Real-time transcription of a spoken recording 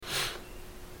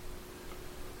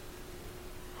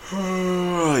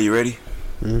You ready?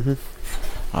 Mm-hmm.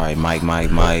 All right, Mike.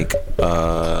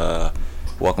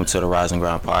 Welcome to the Rise and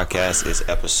Grind podcast. It's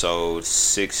episode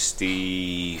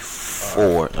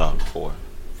 64. Four.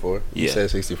 You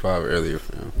said 65 earlier,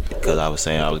 fam. Because I was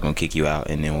saying I was going to kick you out,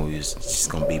 and then we was just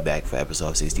going to be back for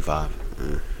episode 65.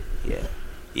 Yeah.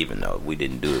 Even though we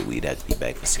didn't do it, we'd have to be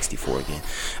back for 64 again.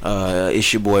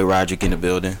 It's your boy Roderick in the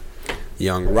building.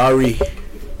 Young Rory.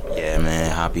 Yeah,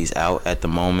 man. Hoppy's out at the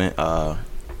moment.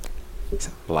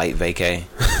 Light vacay,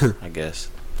 I guess.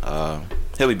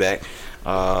 He'll be back.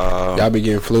 Y'all be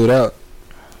getting flued out?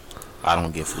 I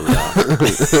don't get flued out.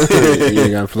 You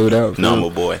ain't got flued out? No, I'm a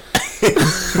boy.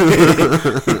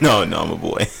 No, I'm a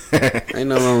boy. Ain't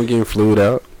nothing wrong with getting flued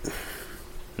out.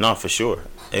 No, for sure.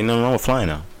 Ain't nothing wrong with flying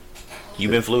out. You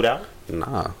been flued out?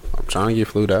 Nah, I'm trying to get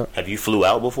flued out. Have you flew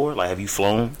out before? Like, have you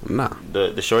flown Nah.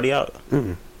 the shorty out?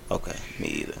 Mm-mm. Okay, me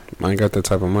either. I ain't got that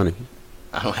type of money.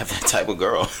 I don't have that type of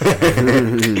girl.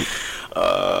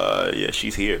 Yeah,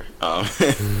 she's here.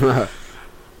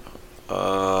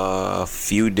 A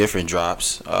few different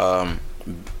drops.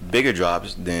 Bigger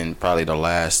drops than probably the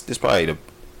last. This probably the.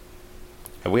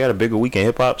 Have we had a bigger week in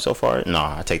hip hop so far? No,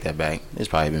 I take that back. It's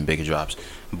probably been bigger drops.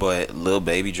 But Lil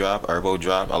Baby drop, Herbo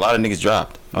drop. A lot of niggas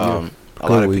dropped. A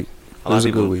lot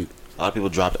of people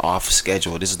dropped off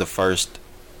schedule. This is the first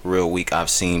real week I've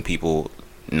seen people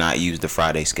not use the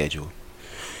Friday schedule.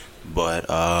 But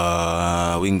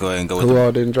we can go ahead and go with Who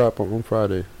all didn't drop on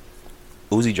Friday?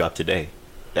 Uzi dropped today.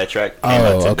 That track came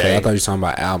out today. Okay. I thought you were talking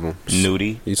about albums.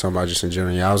 Nudie. You talking about just in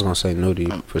general? Yeah, I was gonna say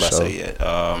Nudie for sure.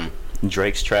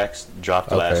 Drake's tracks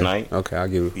dropped last night. Okay, I'll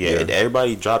give you. Yeah,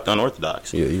 everybody dropped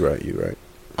Unorthodox. Yeah, you're right.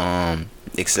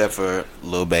 Except for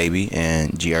Lil Baby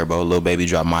and G Herbo. Lil Baby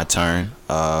dropped My Turn.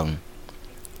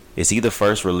 Is he the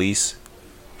first release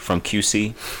from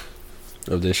QC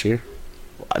of this year?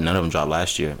 None of them dropped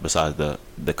last year besides the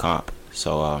comp.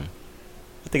 So I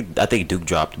think Duke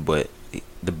dropped, but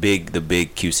the big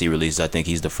QC release, I think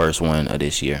he's the first one of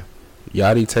this year.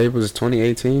 Yachty tape was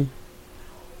 2018.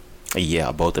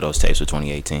 Yeah, both of those tapes were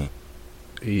 2018.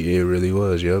 It really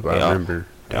was. Yep, I remember.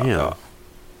 Damn. Yeah.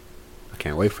 I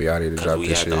can't wait for Yachty to drop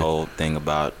this shit. We had the whole thing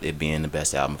about it being the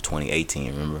best album of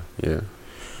 2018. Remember? Yeah,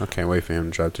 I can't wait for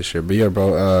him to drop this shit. But yeah,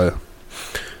 bro.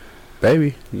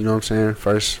 Baby, you know what I'm saying?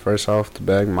 First off the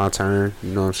bag, My Turn.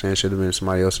 You know what I'm saying? Should have been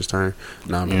somebody else's turn.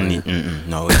 Nah, I'm playing.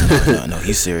 No,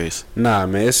 he's serious. Nah,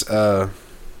 man, it's okay.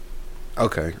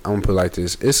 I'm gonna put it like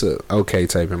this. It's a okay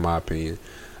tape in my opinion,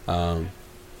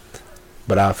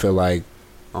 but I feel like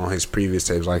on his previous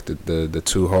tapes, like the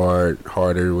Too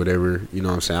Harder, whatever. You know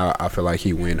what I'm saying? I feel like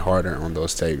he went harder on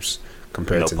those tapes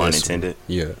compared to this. No pun intended.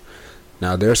 Yeah.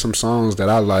 Now there's some songs that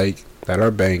I like that are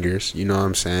bangers. You know what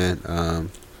I'm saying?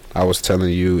 I was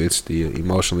telling you, it's the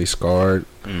Emotionally Scarred.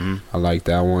 Mm-hmm. I like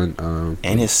that one.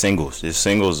 And his singles, they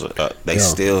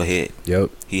still hit.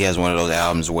 Yep. He has one of those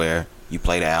albums where you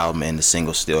play the album and the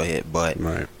singles still hit, but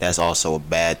that's also a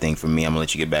bad thing for me. I'm gonna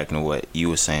let you get back into what you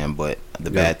were saying, but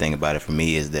the bad thing about it for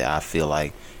me is that I feel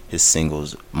like his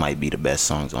singles might be the best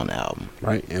songs on the album.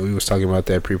 Right, and we was talking about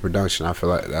that pre-production. I feel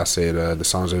like I said the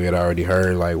songs that we had already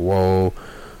heard, like Whoa,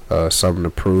 Something to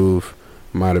Prove,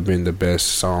 might have been the best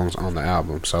songs on the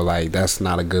album. So like that's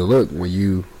not a good look when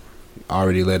you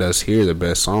already let us hear the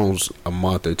best songs a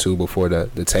month or two before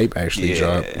the tape actually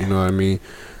dropped. You know what I mean?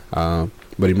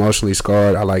 But Emotionally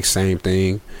Scarred, I like Same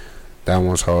Thing. That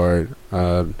one's hard.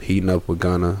 Heating Up with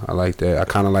Gunna, I like that. I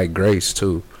kind of like Grace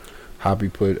too. Hoppy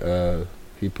put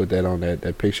that on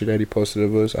that picture that he posted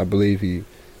of us. I believe he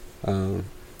on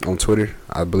Twitter.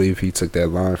 I believe he took that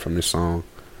line from this song.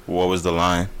 What was the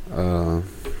line?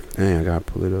 Dang, I gotta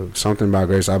pull it up. Something about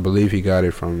Grace. I believe he got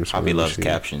it from. Hoppy loves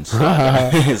captions, so I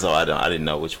didn't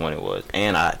know which one it was,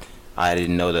 and I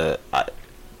didn't know the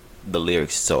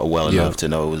lyrics so well enough to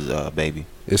know it was Baby.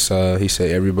 It's he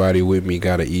said everybody with me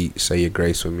gotta eat. Say your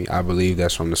grace with me. I believe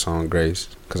that's from the song Grace,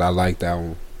 cause I like that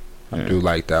one. I do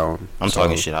like that one. I'm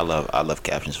talking shit. I love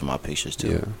captions for my pictures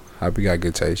too. Yeah, Hoppy got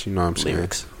good taste. You know what I'm saying?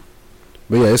 Lyrics.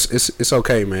 But yeah, it's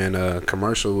okay, man.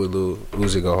 Commercial with Lil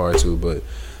Uzi go hard too, but.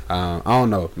 I don't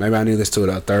know. Maybe I need to listen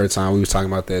to it a third time. We was talking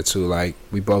about that too. Like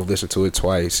we both listened to it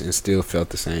twice and still felt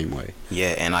the same way.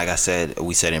 Yeah, and like I said,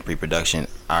 we said in pre-production.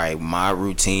 All right, my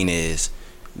routine is,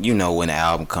 when the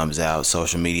album comes out,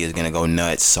 social media is gonna go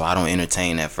nuts. So I don't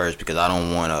entertain that first because I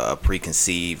don't want a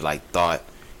preconceived thought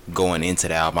going into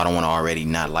the album. I don't want to already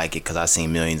not like it because I've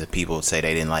seen millions of people say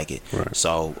they didn't like it. Right.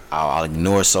 So I'll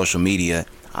ignore social media.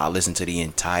 I'll listen to the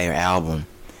entire album.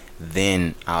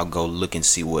 Then I'll go look and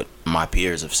see what my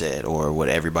peers have said or what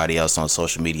everybody else on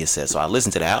social media said. So I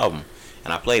listened to the album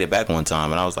and I played it back one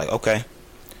time and I was like, okay,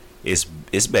 it's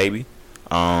Baby.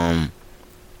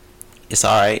 It's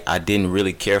alright. I didn't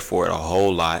really care for it a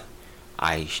whole lot.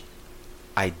 I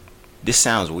I this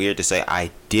sounds weird to say. I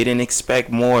didn't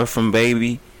expect more from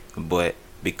Baby, but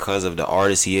because of the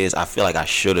artist he is, I feel like I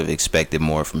should have expected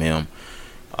more from him.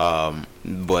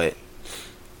 But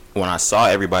when I saw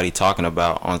everybody talking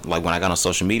about like when I got on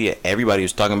social media, everybody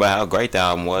was talking about how great the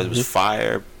album was. It was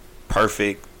fire,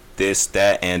 perfect, this,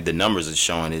 that, and the numbers are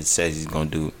showing. It says he's gonna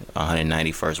do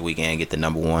 191st weekend and get the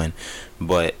 #1,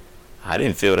 but I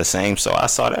didn't feel the same. So I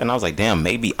saw that and I was like, damn,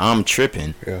 maybe I'm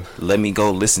tripping. Yeah. Let me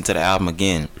go listen to the album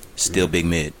again. Still big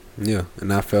mid. Yeah,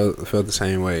 and I felt the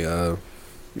same way.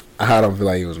 I don't feel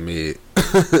like it was mid.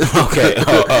 Okay.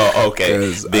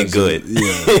 Okay. Big good. Yeah,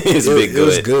 It's big good. It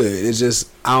was good. It's just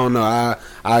I don't know.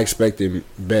 I expected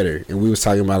better, and we was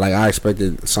talking about like I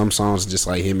expected some songs just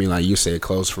like hit me like you said,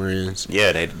 Close Friends.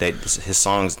 Yeah, they his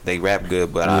songs they rap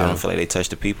good, but I don't feel like they touch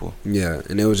the people. Yeah,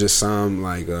 and it was just some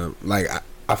like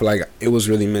I feel like it was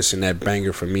really missing that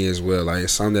banger for me as well. Like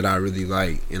it's something that I really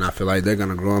like, and I feel like they're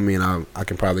gonna grow on me, and I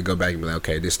can probably go back and be like,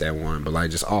 okay, this that one. But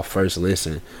like just off first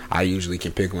listen, I usually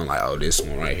can pick one like, oh, this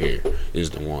one right here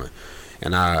is the one,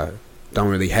 and I don't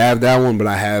really have that one, but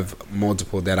I have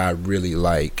multiple that I really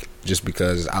like just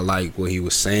because I like what he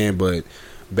was saying. But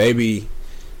Baby,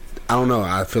 I don't know.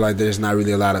 I feel like there's not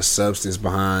really a lot of substance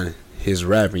behind his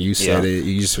rap, and you said it.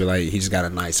 You just feel like he's got a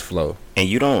nice flow, and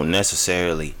you don't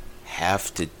necessarily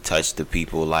have to touch the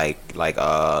people like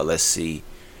let's see,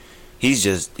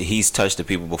 he's touched the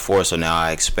people before, so now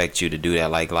I expect you to do that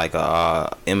like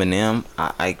Eminem.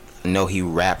 I know he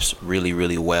raps really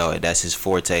really well. That's his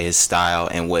forte, his style,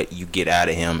 and what you get out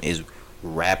of him is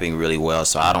rapping really well.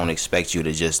 So I don't expect you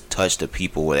to just touch the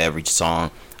people with every song.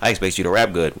 I expect you to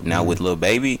rap good. Now with Lil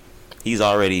Baby, he's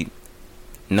already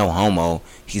no homo.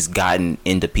 He's gotten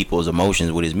into people's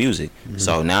emotions with his music.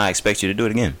 So now I expect you to do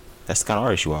it again. That's the kind of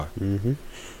artist you are.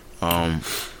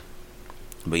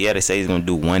 But yeah, they say he's gonna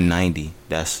do 190.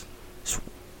 It's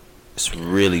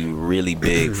really really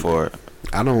big for.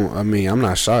 I'm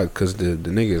not shocked because the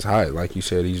nigga is hot. Like you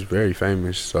said, he's very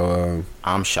famous. So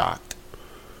I'm shocked.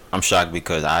 I'm shocked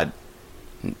because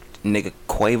nigga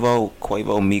Quavo,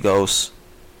 Migos,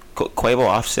 Quavo,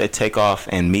 Offset, Takeoff,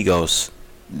 and Migos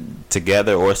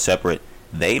together or separate.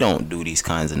 They don't do these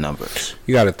kinds of numbers.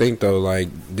 You got to think though, like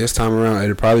this time around,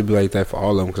 it'll probably be like that for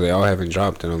all of them because they all haven't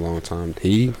dropped in a long time.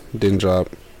 He didn't drop.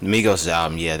 Migos'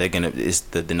 album, yeah, they're gonna.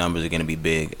 The numbers are gonna be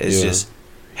big. It's just,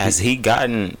 has he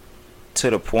gotten to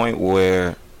the point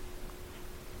where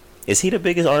is he the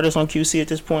biggest artist on QC at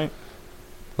this point?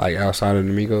 Like outside of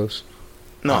the Migos?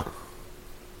 No.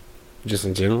 Just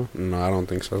in general? No, I don't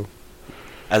think so.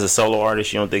 As a solo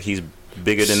artist, you don't think he's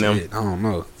bigger than them? I don't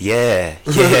know. Yeah.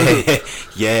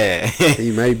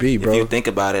 He may be, bro. If you think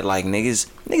about it, like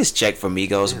niggas check for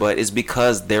Migos, but it's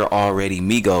because they're already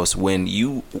Migos. When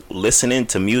you listening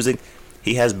to music,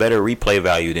 he has better replay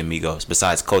value than Migos.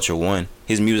 Besides Culture One,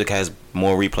 his music has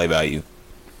more replay value.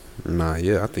 Nah,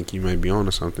 yeah, I think you may be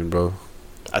onto something, bro.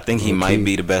 I think he might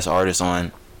be the best artist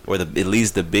on, or at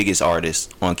least the biggest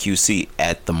artist on QC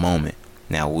at the moment.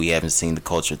 Now we haven't seen the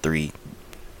Culture 3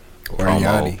 or promo.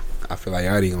 Yachty. I feel like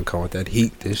Yachty gonna come with that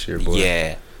heat this year, boy.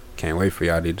 Yeah, can't wait for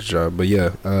Yachty to drop. But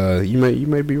yeah, you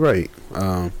may be right.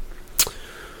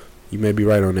 You may be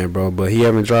right on that, bro. But he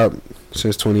haven't dropped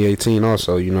since 2018.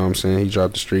 Also, you know what I'm saying? He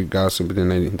dropped the Street Gossip, but then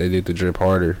they did the Drip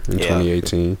Harder in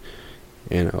 2018,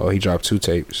 and he dropped 3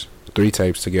 tapes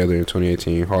together in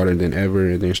 2018. Harder Than Ever,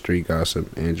 and then Street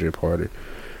Gossip and Drip Harder.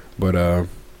 But I'm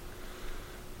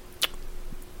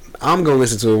gonna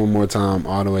listen to it one more time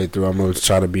all the way through. I'm gonna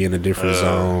try to be in a different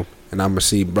zone, and I'm gonna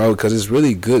see, bro, because it's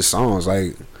really good songs.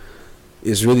 Like,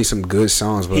 it's really some good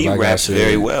songs. But he like raps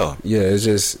very well. Yeah, it's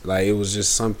just like it was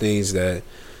just some things that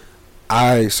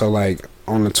like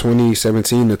on the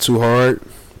 2017 the Too Hard.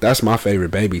 That's my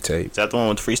favorite Baby tape. Is that the one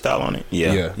with the freestyle on it?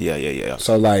 Yeah.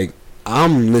 So like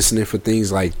I'm listening for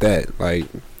things like that. Like,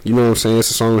 you know what I'm saying? It's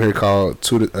a song here called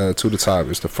To the Top.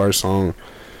 It's the first song.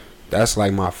 That's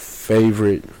like my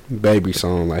favorite Baby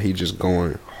song. Like, he just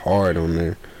going hard on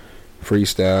there.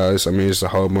 Freestyles. I mean, it's a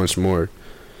whole bunch more.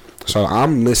 So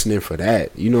I'm listening for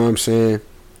that. You know what I'm saying?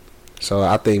 So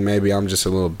I think maybe I'm just a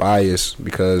little biased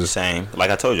because same. Like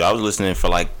I told you, I was listening for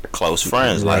like Close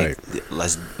Friends. Right.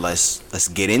 Like let's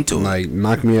get into it. Like,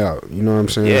 knock me out. You know what I'm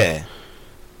saying? Yeah.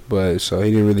 But so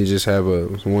he didn't really just have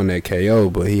one that KO,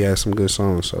 but he had some good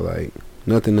songs. So like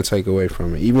nothing to take away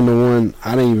from it. Even the one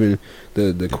I didn't even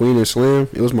the Queen and Slim.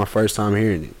 It was my first time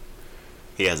hearing it.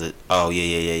 He has it. Oh yeah.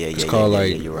 It's called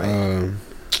you're right.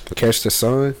 Catch the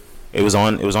Sun. It was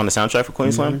on the soundtrack for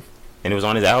Queen Slim, and it was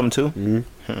on his album too.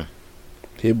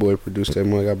 Hit Boy produced that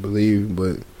mug, I believe,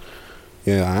 but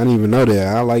Yeah, I didn't even know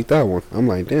that. I like that one. I'm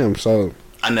like, damn. So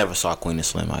I never saw Queen and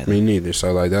Slim either. me neither.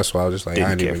 So like that's why I was just like,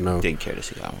 I didn't even know. Didn't care to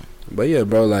see that one. But yeah,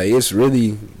 bro, like it's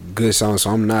really good song. So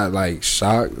I'm not like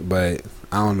shocked, but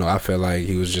I don't know. I feel like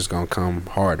he was just gonna come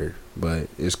harder, but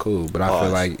it's cool. But I feel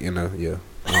like I don't know.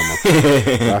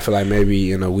 But I feel like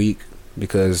maybe in a week,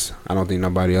 because I don't think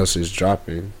nobody else is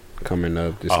dropping coming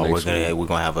up this next week. We're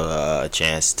gonna have a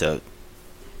chance to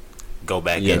go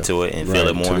back into it and feel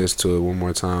it more. To listen to it one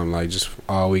more time, like just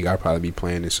all week. I'll probably be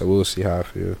playing it, so we'll see how I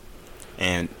feel.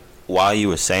 And while you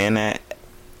were saying that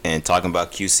and talking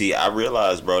about QC, I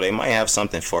realized, bro, they might have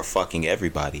something for fucking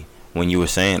everybody. When you were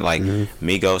saying, like,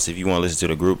 Migos, if you want to listen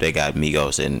to the group, they got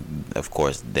Migos, and of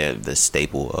course they're the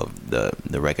staple of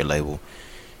the record label.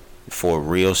 For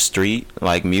real street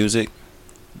like music,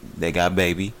 they got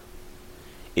Baby.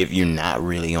 If you're not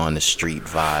really on the street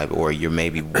vibe, or you're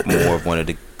maybe more of one of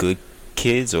the good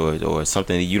kids, or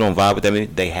something that you don't vibe with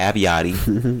them, they have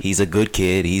Yachty. He's a good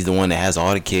kid. He's the one that has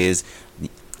all the kids.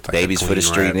 Like Babies for the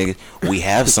street niggas. We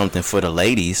have something for the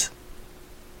ladies.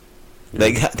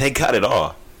 They got it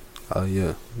all. Oh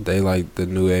yeah, they like the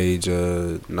new age,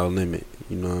 No Limit.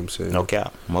 You know what I'm saying? No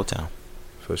cap, Motown.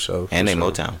 For sure. And they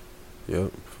Motown.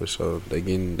 Yep, for sure. They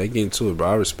getting to it, bro.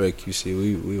 I respect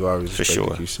QC. We've always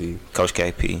respected QC. Coach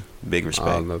KP, big respect.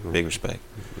 I love him. Big respect.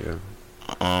 Yeah.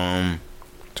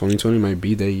 2020 might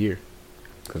be their year,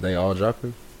 cause they all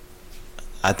dropping.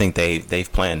 I think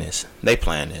they've planned this. They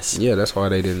planned this. Yeah, that's why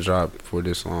they didn't drop for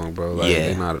this long, bro. Like,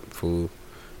 they not a fool.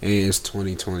 And it's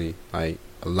 2020. Like,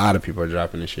 a lot of people are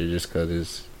dropping this year just because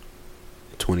it's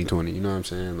 2020. You know what I'm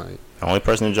saying? Like, the only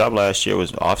person who dropped last year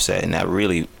was Offset, and that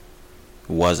really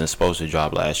wasn't supposed to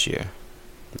drop last year.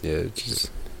 Yeah, it just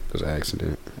was an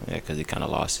accident. Yeah, because he kind of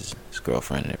lost his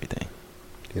girlfriend and everything.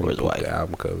 Or his wife. The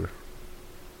album cover.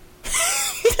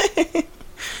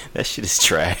 That shit is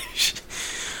trash.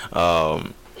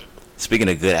 Speaking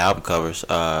of good album covers,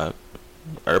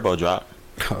 Herbo dropped.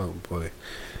 Oh boy.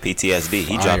 PTSD.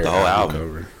 He dropped the whole album.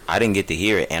 Cover. I didn't get to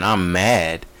hear it, and I'm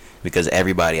mad because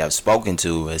everybody I've spoken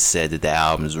to has said that the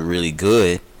album is really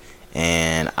good,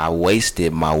 and I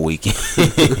wasted my weekend.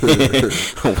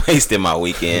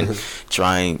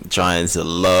 trying to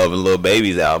love Lil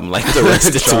Baby's album like the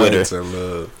rest of Twitter. To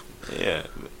love. Yeah.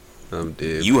 I'm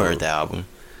dead. You heard the album.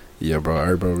 Yeah, bro.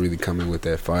 Herbo really coming with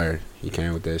that fire. He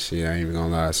came with that shit. I ain't even gonna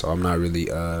lie. So I'm not really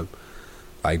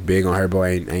like big on Herbo. I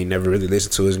ain't never really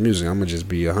listened to his music. I'm gonna just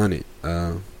be 100.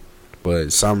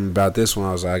 But something about this one,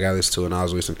 I was like, I gotta listen to it. And I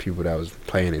was with some people that was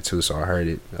playing it too, so I heard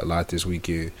it a lot this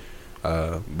weekend.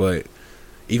 But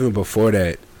even before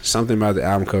that, something about the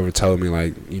album cover told me,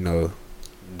 like, you know,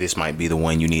 this might be the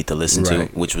one you need to listen to,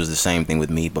 which was the same thing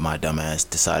with me, but my dumbass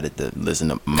decided to listen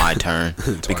to My Turn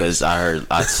because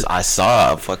I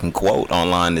saw a fucking quote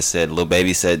online that said, Lil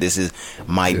Baby said, this is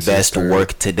my best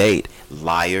work to date.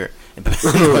 Liar.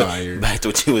 Liar. Back to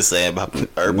what you were saying about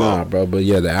Herbo. Nah, bro, but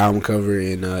yeah, the album cover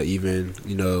and even,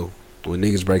 you know, when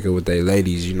niggas break up with their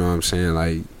ladies, you know what I'm saying,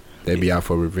 like, they be out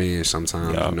for revenge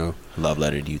sometimes, you know. Love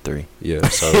letter to you 3. Yeah,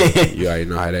 so you already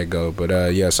know how that go.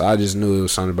 But yeah, so I just knew it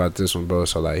was something about this one, bro.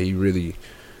 So like he really,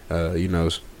 you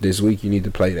know, this week you need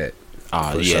to play that.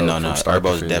 Oh yeah, no.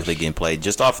 Herbo's definitely getting played.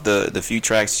 Just off the few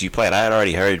tracks you played, I had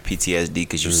already heard PTSD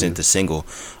because you sent the single,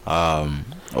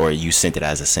 or you sent it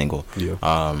as a single.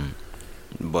 Yeah.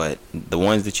 But the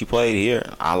ones that you played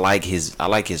here, I like his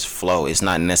flow. It's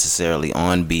not necessarily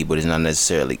on beat, but it's not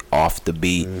necessarily off the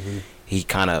beat. He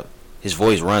kind of, his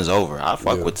voice runs over. I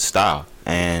fuck with the style.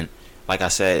 And like I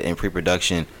said in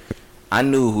pre-production, I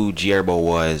knew who G Herbo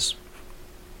was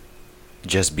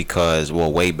just because, well,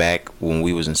 way back when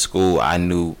we was in school, I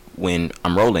knew when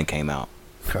I'm Rollin' came out.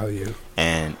 Oh yeah.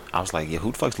 And I was like, yeah,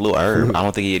 who the fuck's Lil Herb? I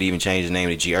don't think he had even changed his name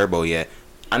to G Herbo yet.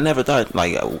 I never thought,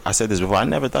 like I said this before, I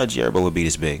never thought G Herbo would be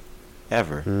this big,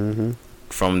 ever.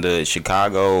 From the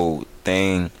Chicago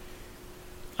thing,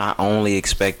 I only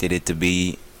expected it to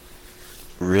be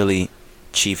really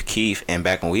Chief Keef, and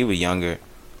back when we were younger,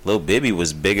 Lil Bibby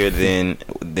was bigger than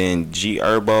G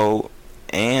Herbo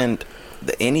and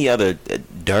any other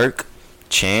Dirk,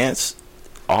 Chance,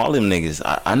 all them niggas.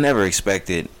 I never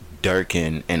expected Dirk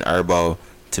and Herbo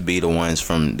to be the ones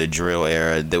from the drill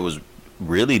era that was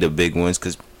really the big ones,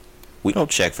 because we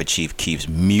don't check for Chief Keef's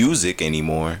music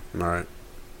anymore. Right.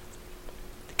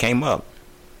 It came up.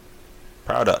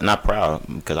 Not proud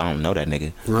because I don't know that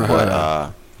nigga,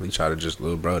 but we try to just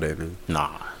little bro that nigga.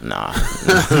 Nah,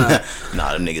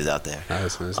 them niggas out there. I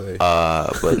was gonna say.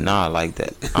 But nah, like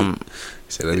that.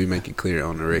 So let me make it clear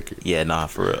on the record. Yeah, nah,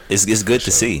 for real. It's good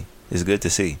to see. It's good to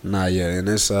see. Nah, yeah, and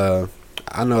it's I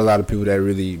know a lot of people that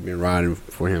really been riding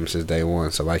for him since day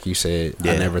one. So like you said,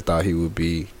 I never thought he would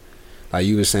be Like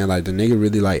you were saying, like the nigga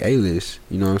really like A-list.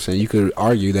 You know what I'm saying? You could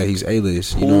argue that he's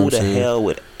A-list. You know Who what the I'm saying? hell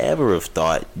would ever have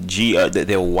thought that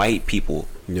they're white people?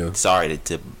 Yeah. Sorry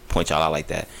to point y'all out like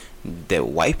that. That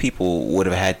white people would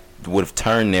have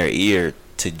turned their ear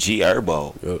to G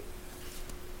Herbo. Yep.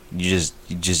 You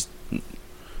just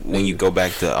when you go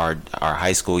back to our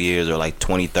high school years or like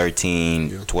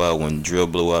 2013, 12 when drill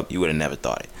blew up, you would have never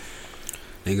thought it.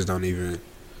 Niggas don't even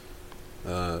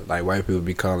like white people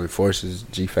be calling forces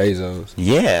G Fazos.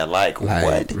 Yeah, like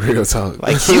what? Real talk.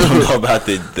 Like you don't know about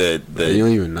the you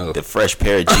don't even know the fresh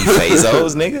pair of G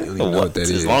Fazos, nigga. You don't even know what that as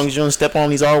is. long as you don't step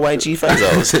on these all white G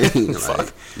Fazos. Fuck.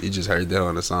 Like, you just heard that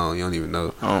on the song. You don't even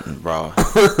know. Bro.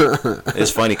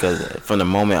 It's funny because from the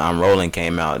moment I'm Rolling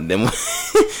came out, then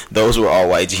those were all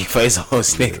white G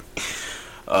Fazos,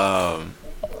 nigga.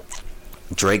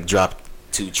 Drake dropped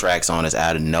 2 tracks on us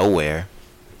out of nowhere.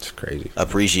 It's crazy.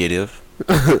 Appreciative.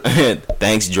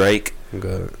 Thanks, Drake.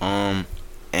 Good.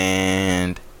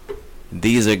 And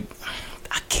these are,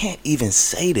 I can't even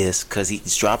say this because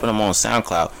he's dropping them on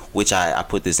SoundCloud, which I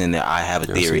put this in there. I have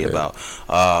a theory about.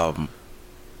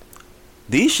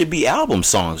 These should be album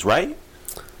songs, right?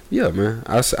 Yeah, man.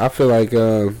 I feel like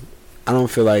I don't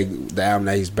feel like the album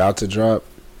that he's about to drop,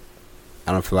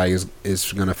 I don't feel like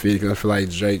it's gonna fit. I feel like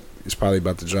Drake is probably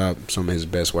about to drop some of his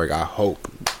best work. I hope.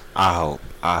 I hope.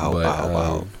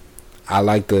 I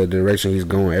like the direction he's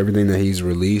going. Everything that he's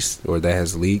released or that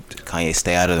has leaked. Kanye,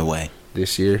 stay out of the way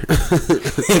this year.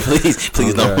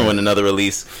 please don't ruin another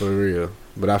release. For real.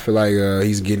 But I feel like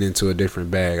he's getting into a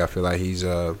different bag. I feel like he's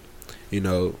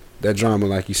that drama,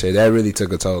 like you said, that really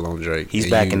took a toll on Drake. He's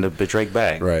back in the Drake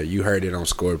bag. Right. You heard it on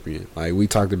Scorpion. Like we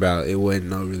talked about, it wasn't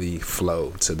no really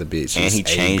flow to the bitch. And he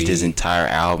changed his entire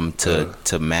album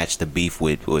to match the beef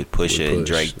with Pusha and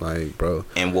Drake. Like, bro.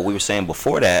 And what we were saying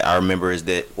before that, I remember is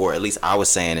that, or at least I was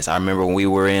saying this. I remember when we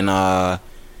were out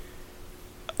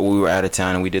of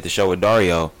town and we did the show with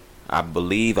Dario. I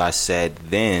believe I said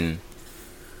then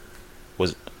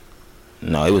it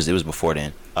was before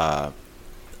then.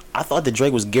 I thought that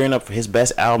Drake was gearing up for his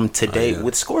best album to date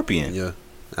with Scorpion. Yeah.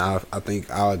 I think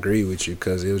I'll agree with you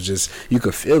because it was just, you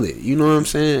could feel it. You know what I'm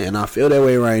saying? And I feel that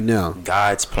way right now.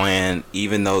 God's Plan,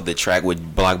 even though the track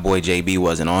with Block Boy JB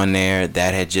wasn't on there,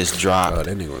 that had just dropped. Oh,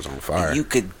 that nigga was on fire. And you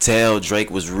could tell Drake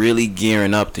was really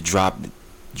gearing up to drop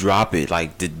it,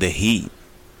 like the heat.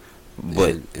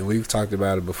 But and we've talked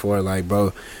about it before, like,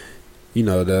 bro, you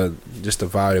know, the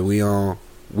vibe that we on,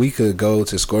 we could go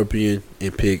to Scorpion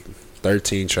and pick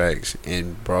 13 tracks,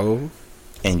 and bro,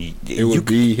 and it would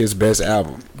be his best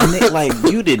album. Like,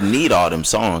 you didn't need all them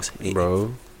songs,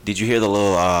 bro. Did you hear the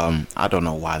little I don't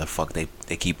know why the fuck they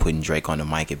keep putting Drake on the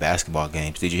mic at basketball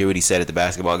games. Did you hear what he said at the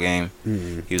basketball game?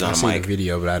 He was on the mic. The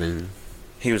video, but I didn't.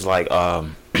 He was like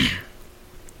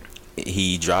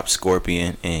he dropped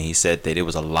Scorpion and he said that it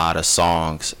was a lot of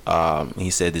songs. He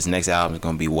said this next album is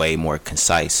gonna be way more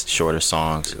concise, shorter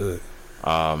songs. Good.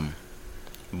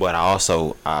 But I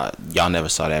also, y'all never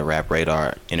saw that Rap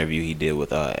Radar interview he did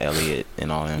with Elliot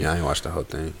and all them. Yeah, I ain't watched the whole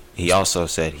thing. He also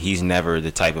said he's never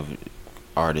the type of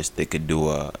artist that could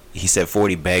do he said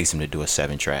 40 begs him to do a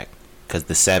 7-track. Because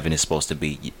the 7 is supposed to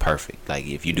be perfect. Like,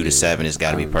 if you do the 7, it's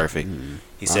got to be perfect.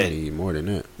 He said, I need more than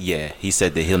that. Yeah, he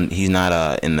said that he's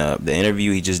not, in the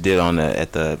interview he just did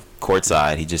at the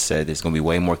courtside, he just said it's going to be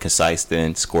way more concise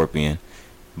than Scorpion.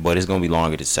 But it's going to be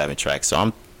longer than 7 tracks. So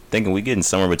I'm thinking we getting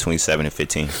somewhere between 7 and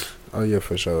 15. Oh yeah,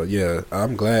 for sure. Yeah,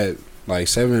 I'm glad. Like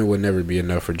 7 would never be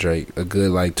enough for Drake. A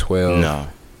good like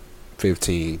 12,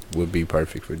 15 would be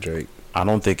perfect for Drake. I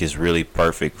don't think it's really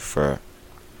perfect for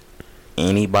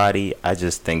anybody. I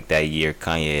just think that year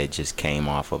Kanye just came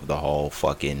off of the whole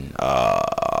fucking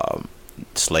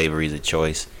slavery is a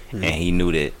choice, and he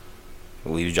knew that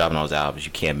when he was dropping those albums,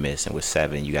 you can't miss. And with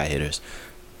 7, you got hitters,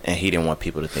 and he didn't want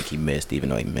people to think he missed, even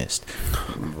though he missed.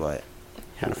 But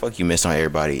how the fuck you miss on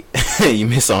everybody? You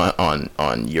miss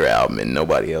on your album and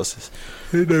nobody else's.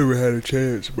 He never had a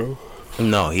chance, bro.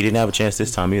 No, he didn't have a chance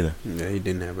this time either. Yeah, he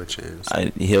didn't have a chance.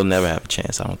 He'll never have a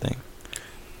chance, I don't think.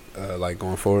 Like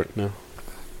going forward, no.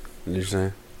 You're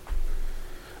saying?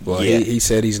 Well, yeah. he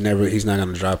said he's not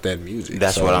gonna drop that music.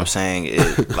 That's what I'm saying.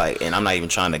 Like, and I'm not even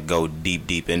trying to go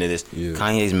deep into this. Yeah.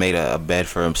 Kanye's made a bed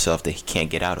for himself that he can't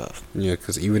get out of. Yeah,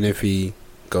 because even if he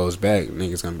goes back,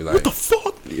 niggas gonna be like, what the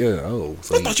fuck? Yeah,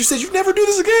 so I thought you said you'd never do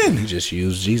this again. You just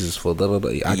use Jesus for blah, blah,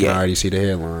 blah. I can already see the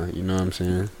headline. You know what I'm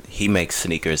saying? He makes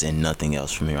sneakers and nothing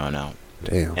else from here on out.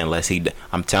 Damn. Unless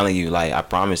I'm telling you, like, I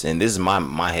promise, and this is my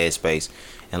headspace.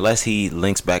 Unless he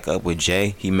links back up with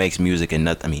Jay, he makes music and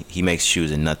nothing. I mean, he makes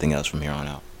shoes and nothing else from here on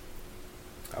out.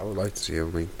 I would like to see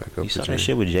him link back up. You saw that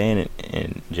shit with Jay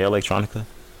and Jay Electronica?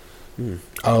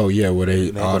 Oh yeah, were they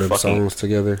They all have a them fucking- songs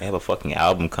together? They have a fucking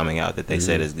album coming out that they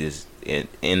said is this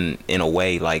in a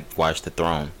way like Watch the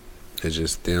Throne. It's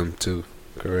just them too,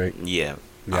 correct? Yeah,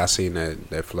 Yeah, I seen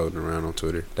that floating around on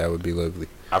Twitter. That would be lovely.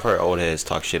 I've heard old heads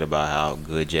talk shit about how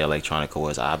good Jay Electronica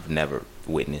was. I've never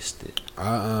witnessed it.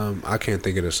 I can't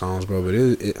think of the songs, bro, but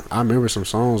I remember some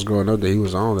songs growing up that he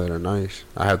was on that are nice.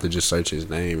 I have to just search his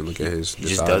name and look at his. He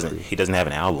just doesn't. He doesn't have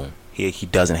an album. He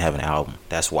doesn't have an album.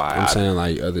 That's why I'm saying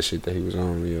like other shit that he was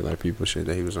on, yeah, like people shit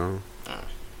that he was on.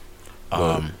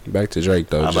 But back to Drake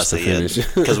though, I'm about just to to say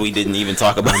finish. because we didn't even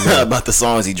talk about about the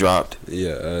songs he dropped.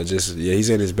 He's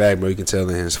in his bag, bro. You can tell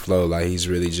in his flow, like he's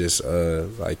really just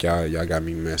like y'all got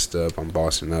me messed up. I'm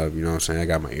bossing up, you know what I'm saying? I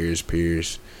got my ears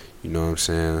pierced, you know what I'm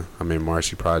saying? I'm in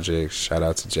Marcy Projects. Shout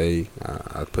out to Jay.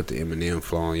 I put the Eminem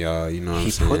flow on y'all, you know what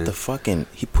I'm saying?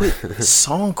 He put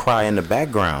Song Cry in the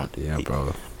background. Yeah,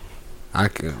 bro. I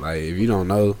could like if you don't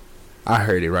know, I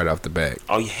heard it right off the bat.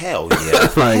 Oh hell yeah,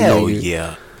 Like, hell nigga.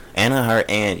 yeah. And I heard,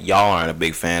 and y'all aren't a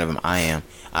big fan of him. I am.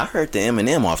 I heard the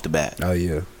Eminem off the bat. Oh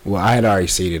yeah. Well, I had already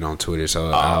seen it on Twitter, so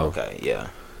Okay, yeah.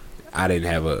 I didn't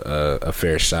have a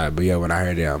fair shot. But yeah, when I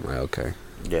heard it, I'm like, okay,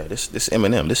 Yeah, this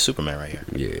Eminem, this Superman right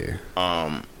here.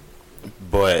 yeah.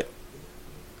 But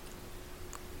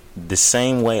the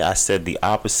same way I said the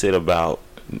opposite about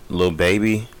Lil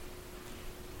Baby,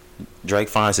 Drake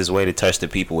finds his way to touch the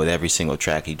people with every single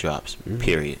track he drops.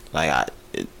 Period. Like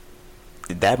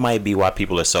that might be why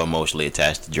people are so emotionally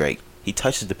attached to Drake. He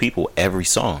touches the people every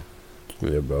song.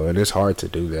 Yeah, bro, and it's hard to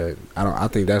do that. I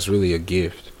think that's really a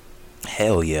gift.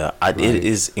 Hell yeah, it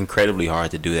is incredibly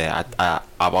hard to do that.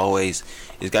 I've always,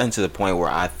 it's gotten to the point where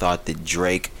I thought that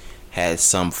Drake had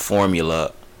some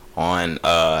formula on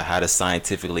how to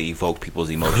scientifically evoke people's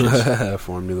emotions.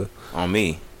 Formula. On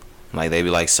me, like they be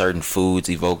like certain foods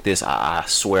evoke this. I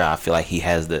swear I feel like he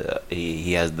has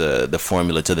the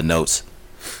formula to the notes.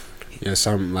 Yeah,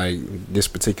 something like this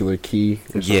particular key.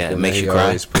 Or Yeah, it something makes that you he cry.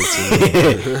 always puts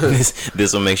in.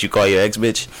 this one makes you call your ex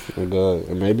bitch. Oh God,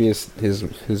 and maybe it's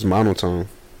his monotone.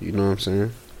 You know what I'm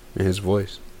saying? And his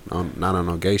voice. Not on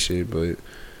no gay shit, but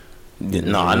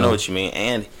No, I know what you mean,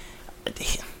 and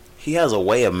he has a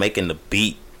way of making the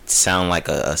beat sound like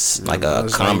a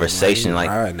conversation. Like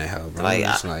riding that hell, bro. like,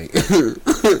 It's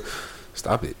like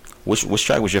stop it. which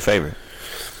track was your favorite?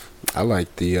 I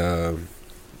like the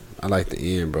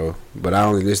end, bro. But I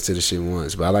only listened to the shit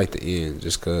once. But I like the end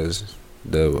just cause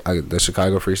the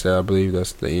Chicago freestyle. I believe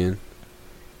that's the end.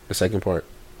 The second part.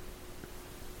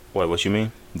 What you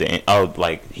mean?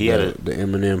 Like he had the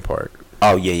Eminem part.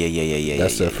 Oh yeah.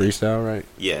 That's yeah, the freestyle, right?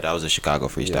 Yeah, that was a Chicago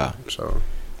freestyle. Yeah, so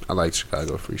I like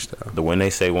Chicago freestyle. The When They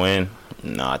Say When.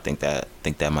 No, I think that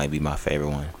might be my favorite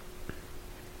one.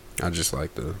 I just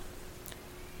like the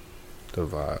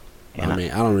vibe. And I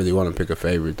mean, I don't really want to pick a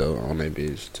favorite though on that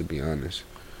bitch, to be honest.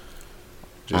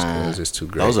 Just because it's too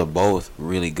great. Those are both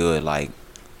really good. Like,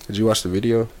 did you watch the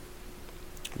video?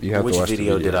 You have which to watch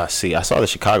video the video. did I see? I saw the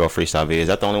Chicago freestyle video. Is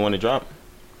that the only one that dropped,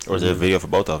 or is there a video for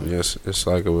both of them? Yes, it's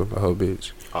like a whole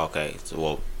bitch. Okay, so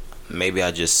well, maybe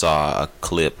I just saw a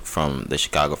clip from the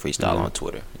Chicago freestyle on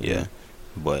Twitter. Yeah,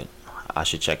 but I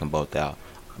should check them both out.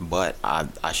 But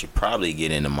I should probably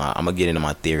I'm gonna get into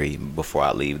my theory before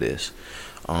I leave this.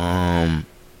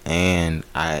 And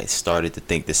I started to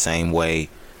think the same way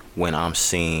when I'm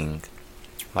seeing,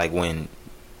 like when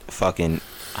fucking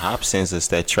Hop sends us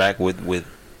that track with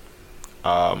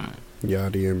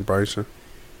Yachty and Bryson.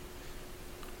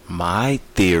 my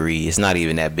theory is not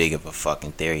even that big of a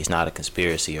fucking theory. It's not a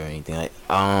conspiracy or anything.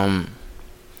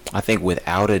 I think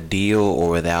without a deal or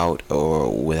without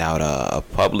a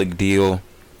public deal,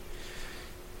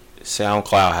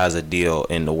 SoundCloud has a deal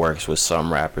in the works with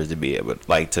some rappers to be able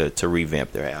to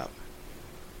revamp their album.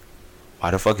 Why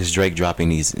the fuck is Drake dropping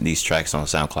these tracks on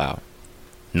SoundCloud?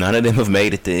 None of them have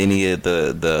made it to any of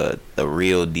the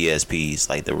real DSPs,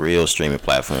 like the real streaming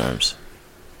platforms.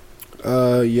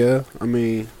 Yeah, I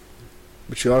mean,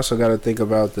 but you also got to think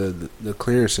about the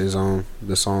clearances on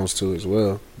the songs too as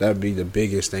well. That'd be the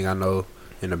biggest thing I know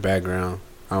in the background.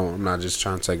 I'm not just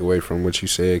trying to take away from what you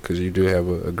said because you do have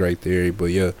a great theory, but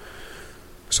yeah.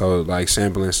 So like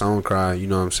sampling Song Cry, you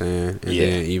know what I'm saying, and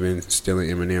then even stealing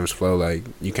Eminem's flow, like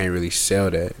you can't really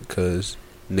sell that because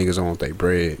niggas don't want their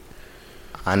bread.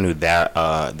 I knew that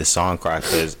the Song Cry,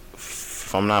 because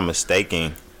if I'm not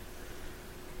mistaken,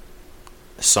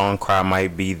 Song Cry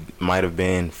might have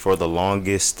been for the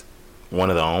longest one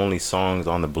of the only songs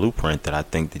on the Blueprint that I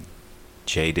think that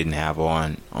Jay didn't have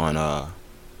on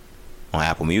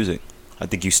Apple Music. I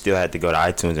think you still had to go to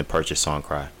iTunes and purchase Song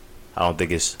Cry. I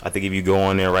think if you go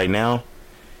on there right now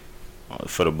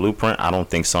for the Blueprint, I don't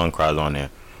think Song Cry is on there.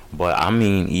 But I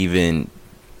mean, even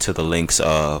to the links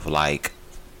of like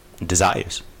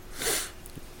Desires.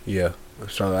 Yeah.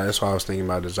 So that's why I was thinking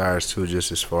about Desires too,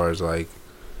 just as far as like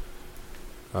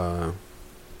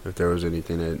if there was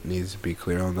anything that needs to be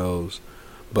clear on those.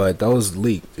 But those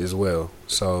leaked as well.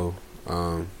 So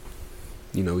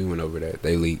we went over that.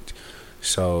 They leaked.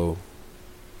 So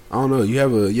I don't know. You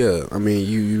have I mean,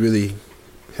 you really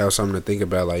have something to think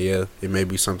about. Like, yeah, it may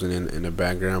be something in the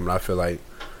background, but I feel like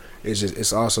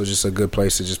it's also just a good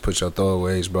place to just put your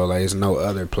throwaways, bro. Like, there's no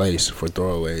other place for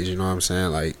throwaways. You know what I'm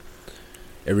saying? Like,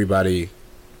 everybody.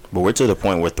 But we're to the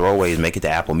point where throwaways make it to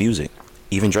Apple Music.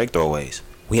 Even Drake throwaways.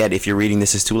 We had If You're Reading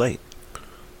This Is Too Late.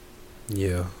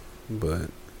 Yeah, but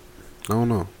I don't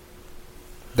know.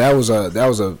 That was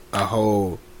a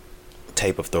whole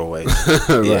tape of throwaways.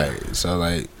 Right. Yeah. So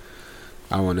like,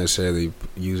 I won't necessarily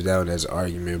use that one as an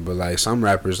argument, but like some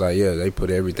rappers, like, yeah, they put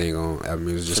everything on Apple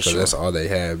Music just because that's all they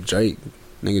have. Drake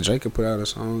could put out a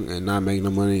song and not make no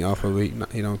money off of it.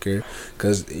 He don't care,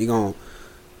 cause he gonna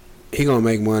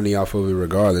make money off of it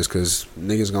regardless, cause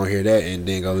niggas gonna hear that and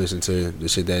then go listen to the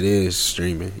shit that is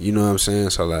streaming. You know what I'm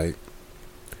saying? So like,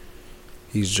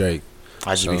 he's Drake.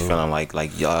 I just be feeling like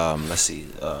let's see,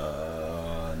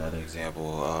 another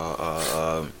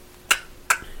example.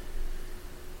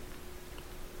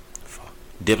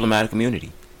 Diplomatic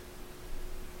Immunity.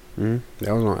 That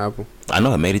was on Apple. I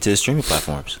know it made it to the streaming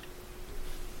platforms.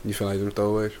 You feel like them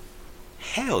throwaways?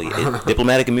 Hell yeah!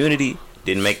 Diplomatic Immunity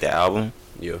didn't make the album.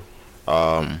 Yeah.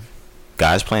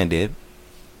 God's Plan did.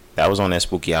 That was on that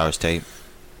Spooky Hours tape.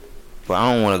 But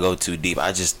I don't want to go too deep.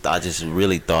 I just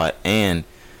really thought, and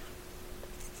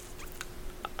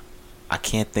I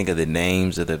can't think of the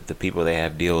names of the people they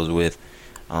have deals with.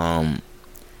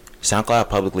 SoundCloud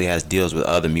publicly has deals with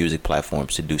other music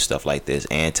platforms to do stuff like this,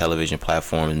 and television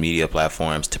platforms, media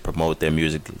platforms to promote their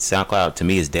music. SoundCloud to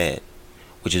me is dead,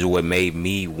 which is what made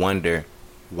me wonder,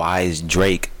 why is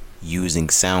Drake using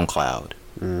SoundCloud?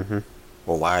 Mm-hmm.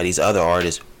 Or why are these other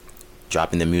artists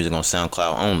dropping their music on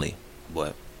SoundCloud only?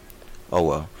 But oh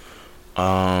well.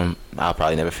 I'll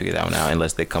probably never figure that one out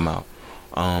unless they come out.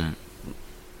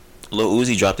 Lil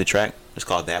Uzi dropped a track. It's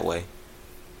called That Way.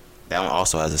 That one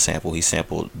also has a sample. He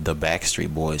sampled the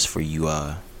Backstreet Boys for you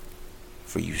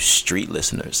street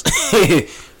listeners.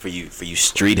 for you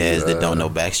street heads that don't know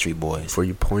Backstreet Boys. For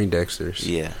you Poindexters.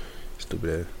 Yeah.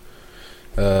 Stupid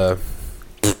ass.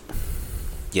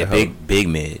 Yeah, big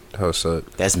mid. How suck.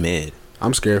 That's mid.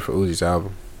 I'm scared for Uzi's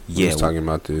album. We was talking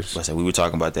about this. We were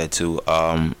talking about that too.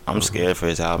 I'm scared for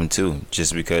his album too,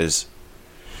 just because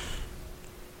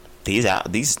he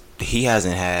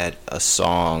hasn't had a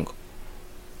song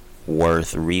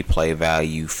worth replay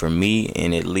value for me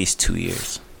in at least 2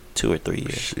 years, 2 or 3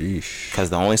 years. Sheesh.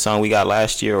 Because the only song we got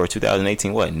last year or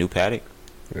 2018, what, New Paddock?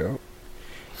 Yeah.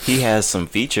 He has some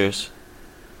features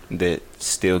that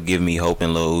still give me hope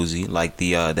in Lil Uzi, like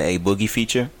the A Boogie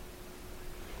feature.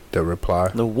 The Reply.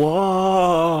 The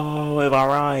whoa, am I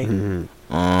right?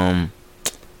 Mm-hmm.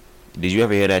 Did you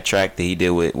ever hear that track that he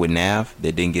did with Nav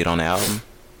that didn't get on the album?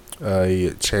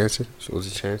 Yeah, Chances. Was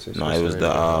it Chances? No, it was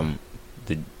the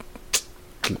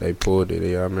they pulled it.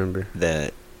 Yeah, I remember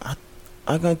that.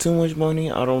 I got too much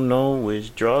money. I don't know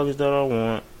which drugs that I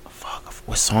want. Fuck,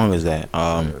 what song is that?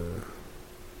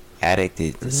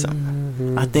 Addicted to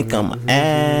something. I think I'm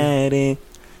addict.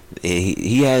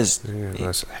 He has. Yeah,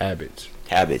 that's Habits.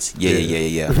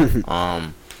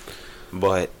 Yeah.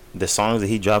 But the songs that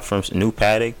he dropped from New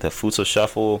Paddock, the Futsal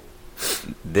Shuffle,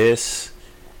 this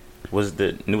was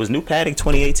New Paddock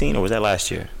 2018 or was that last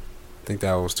year? I think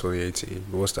that was 2018.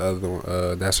 But what's the other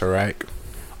one? That's Iraq.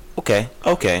 Okay.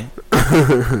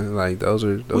 Like those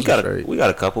are great. We got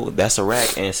a couple. That's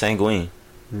Iraq and Sanguine.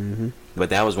 Mm-hmm. But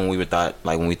that was when we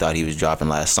thought he was dropping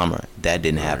last summer. That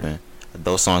didn't happen.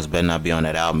 Those songs better not be on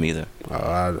that album either.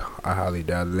 I highly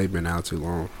doubt it. They've been out too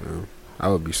long. I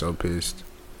would be so pissed.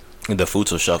 The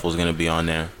Futsal Shuffle is gonna be on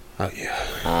there. Oh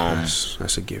yeah.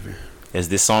 That's a given. Does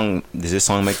this song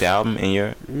make the album in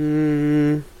your?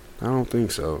 I don't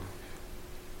think so.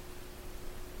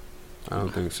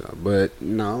 But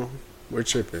no, we're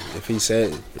tripping. If he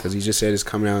said, because he just said it's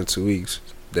coming out in 2 weeks,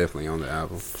 definitely on the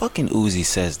album. Fucking Uzi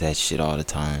says that shit all the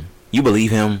time. You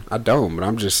believe him? I don't, but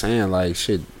I'm just saying, like,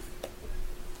 shit.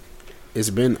 It's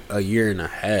been a year and a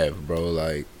half, bro.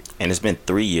 Like, and it's been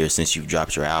 3 years since you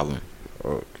dropped your album.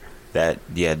 Oh.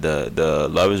 The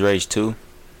Love Is Rage 2.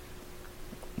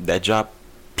 That drop.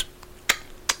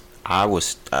 I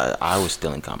was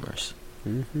still in commerce.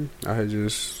 Mm-hmm. I had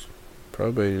just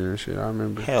probated and shit. I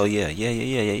remember. Hell yeah.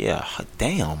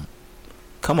 Damn.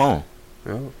 Come on.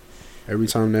 Yep. Every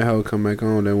time that hoe come back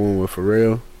on, that one with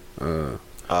Pharrell.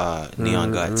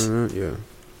 Neon Guts. Yeah.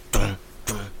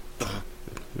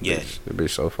 Yeah. That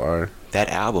bitch so fire. That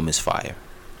album is fire.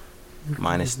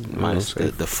 Minus say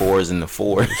the fours and the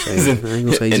fours. I ain't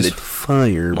gonna say And just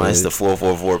fire, minus but, the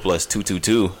 444 plus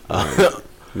 222.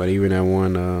 but even that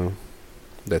one,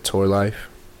 that Tour Life,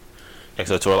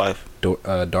 EXO Tour Life.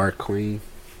 Dark Queen.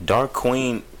 Dark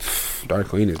Queen. Dark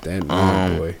Queen is that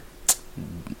man, boy.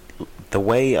 The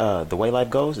way life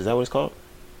goes, is that what it's called?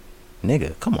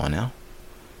 Nigga, come on now.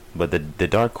 But the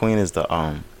Dark Queen is the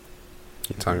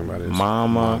You talking about it?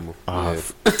 Mama. Yeah.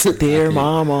 Dear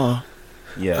Mama.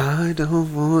 Yeah. I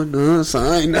don't want to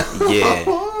sign up. Yeah.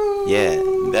 Yeah.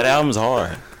 That album's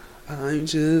hard. I'm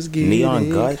just getting Neon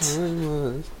Guts.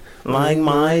 Like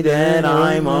my dad,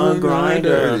 I'm a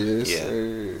grinder. Yes, Yeah.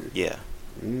 sir. Yeah.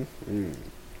 Mm-hmm.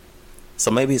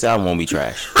 So maybe his album won't be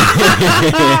trash.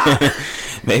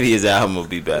 Maybe his album will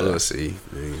be better. We'll see.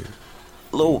 Man.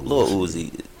 Lil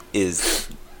Uzi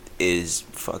is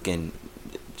fucking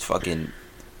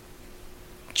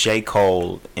J.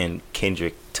 Cole and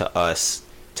Kendrick to us,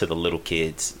 to the little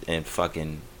kids, and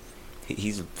fucking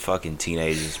he's fucking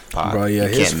teenagers pop. Bro, yeah, You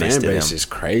his can't miss fan to base them. is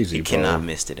crazy, You bro. cannot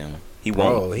miss to them. He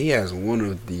won't. Bro, he has one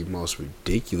of the most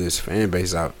ridiculous fan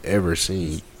bases I've ever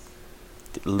seen.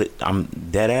 I'm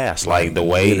dead ass. Like the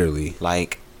way, Literally.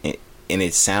 like, and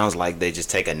it sounds like they just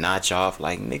take a notch off.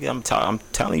 Like, nigga, I'm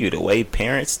telling you, the way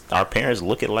our parents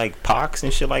look at like Pox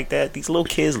and shit like that. These little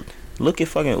kids look at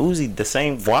fucking Uzi the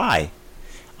same. Why?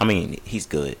 I mean, he's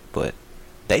good, but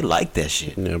they like that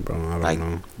shit. Yeah, bro, I don't Like,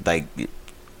 know. like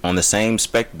on the same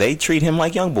spec, they treat him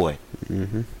like Young Boy.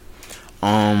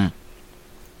 Mm-hmm.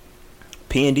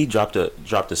 P&D dropped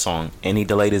a song and he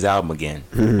delayed his album again,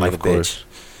 like Of a course. bitch.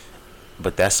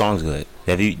 But that song's good.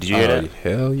 Did you hear that?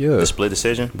 Hell yeah. The Split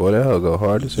Decision. Boy, that hell go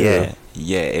hard as Yeah, hell.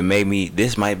 yeah. It made me.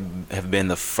 This might have been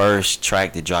the first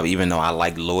track to drop, even though I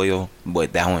like Loyal,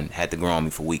 but that one had to grow on me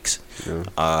for weeks.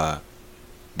 Yeah.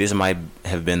 This might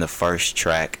have been the first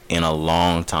track in a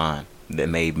long time that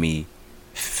made me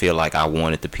feel like I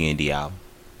wanted the P&D album.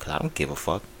 Cause I don't give a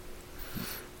fuck.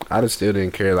 I just still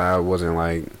didn't care. Like, I wasn't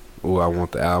like, oh, I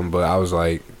want the album, but I was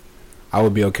like, I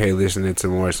would be okay listening to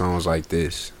more songs like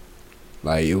this.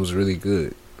 Like, it was really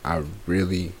good. I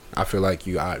feel like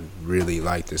I really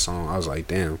like this song. I was like,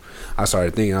 damn. I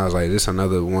started thinking, I was like, this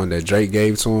another one that Drake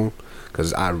gave to him,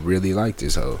 cause I really like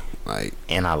this hoe. Like,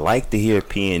 And I like to hear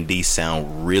P&D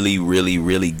sound really, really,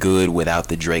 really good without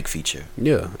the Drake feature.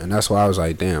 yeah, and that's why I was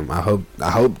like, damn. I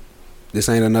hope this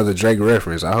ain't another Drake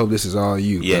reference. I hope this is all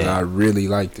you. Yeah, I really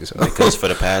like this. Because for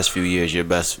the past few years, your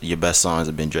best songs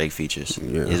have been Drake features.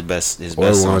 Yeah. His best or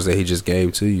songs ones that he just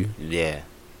gave to you. Yeah.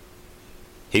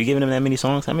 Have you given him that many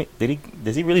songs? I mean,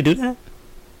 does he really do that?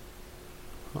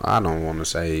 I don't want to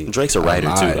say Drake's a writer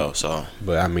too, though. So,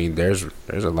 but I mean, there's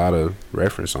a lot of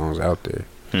reference songs out there.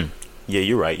 Yeah,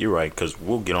 you're right. Because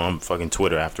we'll get on fucking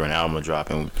Twitter after an album drop,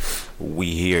 and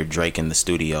we hear Drake in the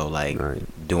studio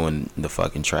doing the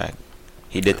fucking track.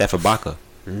 He did that for Baka.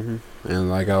 And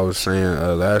like I was saying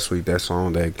last week, that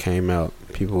song that came out,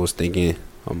 people was thinking,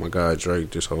 "Oh my God,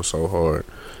 Drake, this hoe so hard."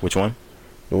 Which one?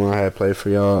 The one I had played for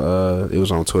y'all, it was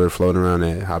on Twitter floating around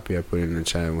that Hoppy had put it in the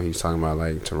chat when he was talking about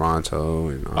like Toronto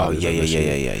and all this other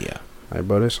shit. Yeah. Like,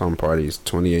 bro, that's on Party's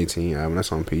 2018 album. That's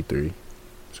on P3.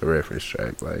 It's a reference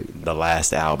track. Like, The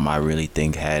last album I really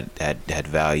think had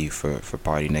value for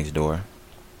Party Next Door.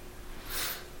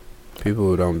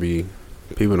 people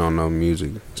don't know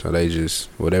music, so they just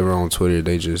whatever on Twitter,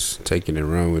 they just take it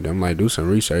and run with it. I'm like, do some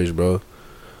research, bro.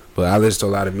 But I listen to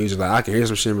a lot of music. Like, I can hear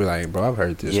some shit and be like, bro, I've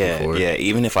heard this before. Yeah.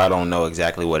 Even if I don't know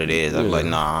exactly what it is, I'm like,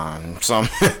 nah,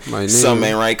 something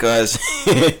ain't right, cuz.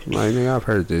 Like, nigga, I've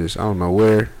heard this. I don't know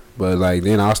where, but like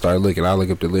then I'll start looking. I'll look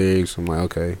up the lyrics. I'm like,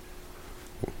 okay,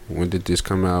 when did this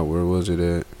come out? Where was it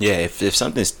at? Yeah, if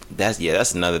something's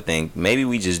that's another thing. Maybe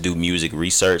we just do music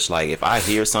research. Like, if I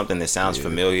hear something that sounds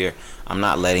familiar, I'm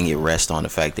not letting it rest on the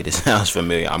fact that it sounds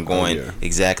familiar. I'm going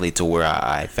exactly to where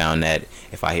I found that.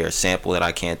 If I hear a sample that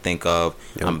I can't think of,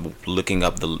 I'm looking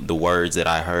up the words that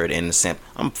I heard in the sample.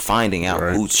 I'm finding out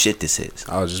whose shit this is.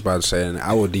 I was just about to say, and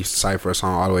I would decipher a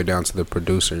song all the way down to the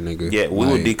producer, nigga. Yeah, we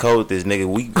would decode this,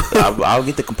 nigga. I'll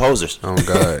get the composers. Oh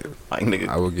God, like, nigga,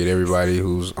 I would get everybody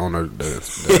who's on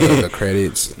the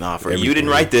credits. Nah, you didn't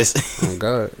write this. Oh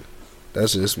God,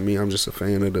 that's just me. I'm just a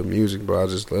fan of the music, bro. I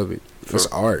just love it. It's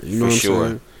art, you know what I'm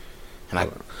saying? And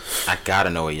I gotta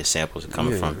know where your samples are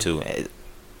coming from too.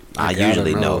 I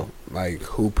usually know like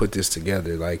who put this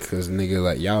together, like, cause nigga,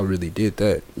 like, y'all really did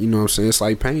that. You know what I'm saying? It's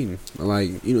like painting.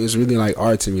 Like, you know, it's really like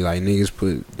art to me. Like,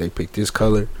 niggas pick this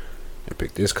color, and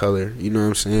pick this color. You know what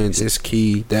I'm saying? This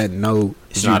key, that note.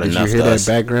 It's not enough. Did you hear that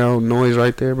background noise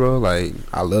right there, bro? Like,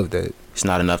 I love that. It's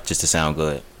not enough just to sound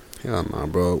good. Hell no,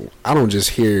 bro. I don't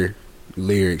just hear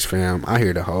lyrics, fam. I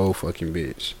hear the whole fucking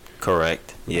bitch.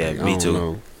 Correct. Yeah, Like, I me don't too.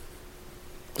 know.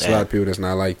 There's a lot of people that's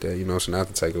not like that, you know. So not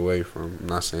to take away from, I'm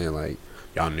not saying like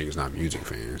y'all niggas not music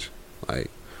fans. Like,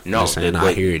 No, just saying, but,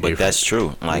 I hear it but different. that's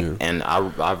true. Like, Yeah. and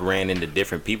I've ran into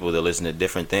different people that listen to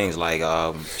different things. Like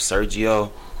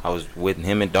Sergio, I was with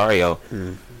him and Dario.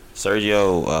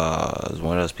 Sergio is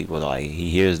one of those people that, like, he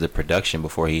hears the production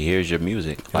before he hears your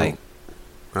music. Like,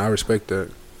 I respect that,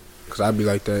 cause I be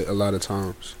like that a lot of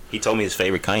times. he told me his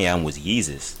favorite Kanye album was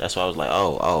Yeezus. That's why I was like,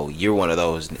 oh, you're one of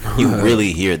those. You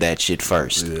really hear that shit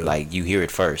first. Yeah. Like, you hear it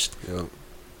first. Yep.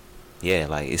 Yeah,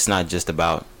 like, it's not just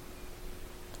about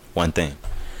one thing.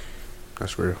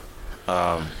 That's real.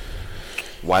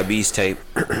 YB's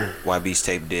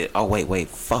tape did. Oh wait,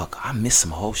 fuck! I missed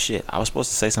some whole shit. I was supposed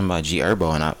to say something about G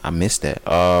Herbo and I missed that.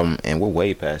 And we're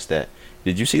way past that.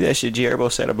 Did you see that shit G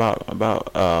Herbo said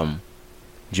about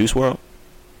Juice World,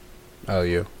 Oh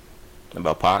yeah.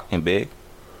 about Pac and Big?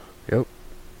 Yep.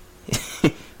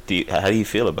 How do you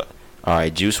feel about? All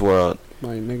right, Juice World.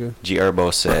 Like, nigga. G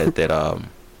Herbo said that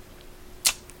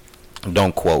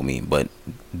don't quote me, but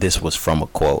this was from a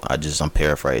quote. I'm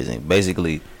paraphrasing.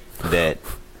 Basically, that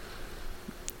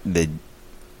the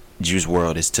Juice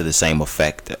World is to the same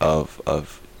effect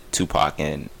of Tupac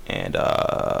and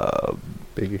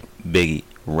Biggie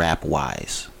rap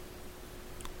wise.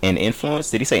 And influence?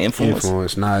 Did he say influence?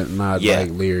 Influence, not Yeah. like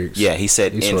lyrics. Yeah, he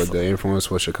said He said the influence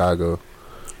for Chicago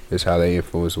is how the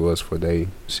influence was for their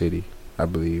city. I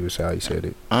believe is how he said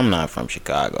it. I'm not from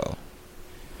Chicago,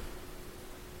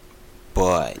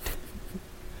 but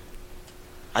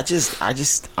I just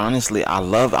honestly, I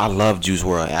love Juice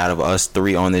World. Out of us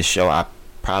three on this show, I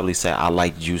probably say I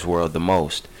like Juice World the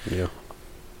most. Yeah.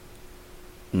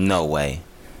 No way,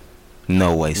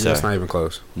 sir. That's not even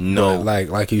close. No. But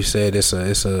like you said, it's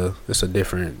a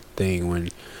different thing when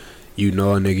you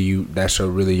know a nigga that's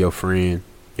really your friend.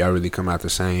 Y'all really come out the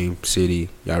same city.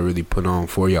 Y'all really put on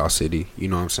for y'all city. You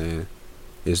know what I'm saying?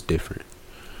 It's different.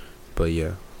 But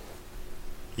yeah.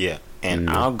 Yeah. And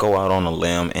I'll go out on a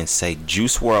limb and say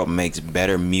Juice WRLD makes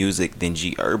better music than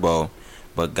G Herbo,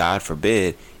 but God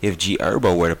forbid if G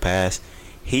Herbo were to pass,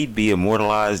 he'd be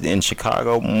immortalized in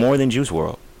Chicago more than Juice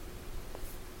WRLD.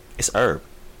 It's Herb.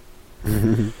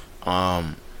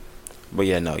 But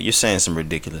yeah, no, you're saying some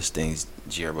ridiculous things,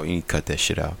 G Herbo. You need to cut that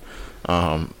shit out.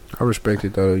 I respect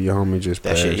it though. Your homie just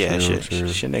That passed. shit, yeah, you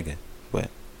know shit nigga.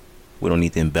 But we don't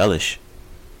need to embellish.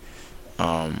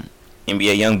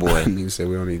 NBA YoungBoy. Nigga said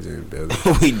we don't need to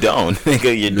embellish. We don't,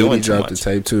 nigga. You're doing Nudie too dropped much. the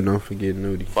tape too. Don't forget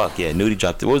Nudie. Fuck yeah, Nudie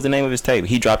dropped it. What was the name of his tape?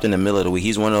 He dropped in the middle of the week.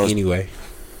 He's one of those. Anyway.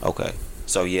 Okay,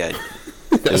 so yeah,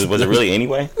 was it really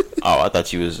anyway? Oh, I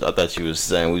thought you was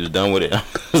saying we was done with it. I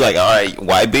was like, all right,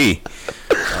 YB.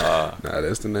 Nah,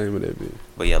 that's the name of that bitch.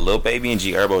 But yeah, Lil Baby and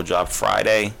G Herbo dropped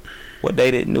Friday. What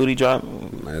day did Nudie drop?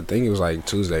 I think it was like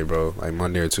Tuesday, bro. Like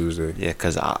Monday or Tuesday. Yeah,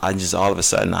 cause I just all of a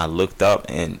sudden I looked up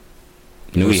and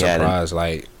You was Nudie had it. surprised.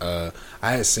 Like, I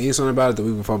had seen something about it the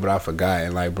week before, but I forgot.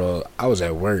 And like, bro, I was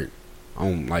at work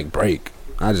on like break.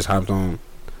 I just hopped on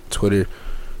Twitter.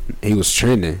 He was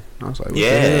trending. I was like, what the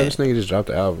hell? This nigga just dropped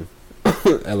the album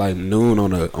at like noon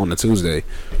on a Tuesday.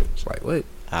 It's like, what?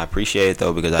 I appreciate it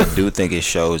though because I do think it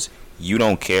shows you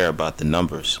don't care about the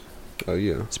numbers. Oh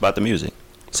yeah. It's about the music.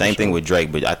 Same thing with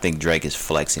Drake, but I think Drake is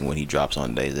flexing when he drops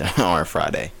on days that aren't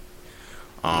Friday.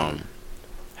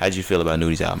 How'd you feel about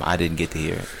Nudie's album? I didn't get to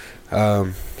hear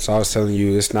it. So I was telling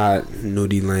you, it's not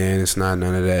Nudie Land. It's not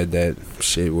none of that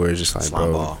shit where it's just like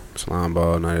slime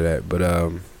ball, none of that. But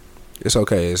it's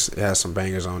okay. It has some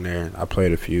bangers on there. I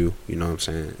played a few. You know what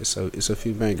I'm saying? It's a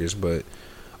few bangers, but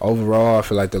overall, I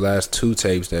feel like the last two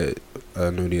tapes that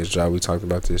Nudie has dropped, we talked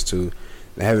about this too,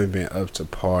 they haven't been up to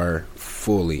par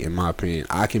fully, in my opinion.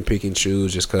 I can pick and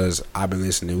choose just because we've been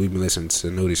listening to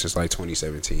Nudie since like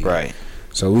 2017. Right.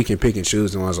 So we can pick and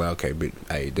choose, and I was like, okay, but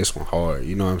hey, this one hard.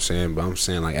 You know what I'm saying? But I'm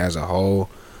saying, like, as a whole,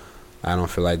 I don't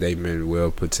feel like they've been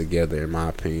well put together, in my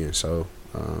opinion. So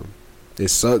it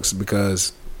sucks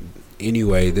because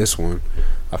anyway, this one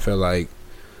I feel like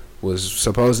was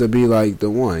supposed to be like the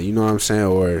one, you know what I'm saying?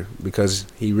 Or because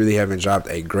he really haven't dropped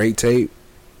a great tape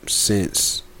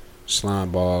since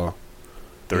Slimeball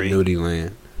 3 Nudie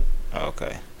Land.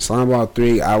 Okay. Slimeball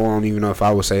 3, I won't even know if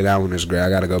I would say that one is great. I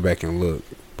gotta go back and look.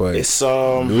 But It's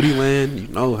Nudie Land, you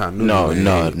know how Nudie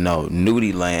Land. No,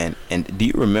 Nudie Land. And do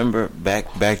you remember back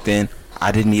then?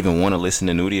 I didn't even want to listen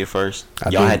to Nudie at first.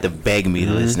 Y'all had to beg me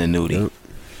to listen to Nudie. Yep.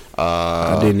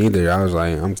 I didn't either. I was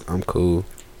like, I'm cool.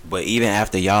 But even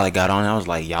after y'all got on, I was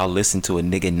like, y'all listen to a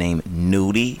nigga named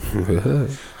Nudie.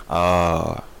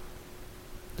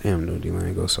 Damn, Nudie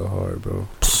Land goes so hard, bro.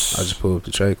 I just pulled up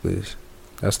the track list.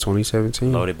 That's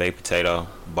 2017. Loaded Baked Potato,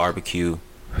 Barbecue.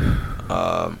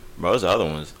 Those are other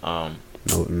ones.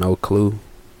 No clue.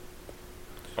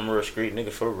 I'm a real street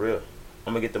nigga for real.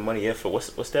 I'm gonna get the money yet for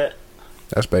what's that?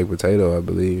 That's baked potato, I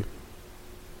believe.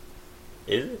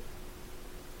 Is it?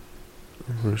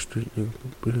 I'm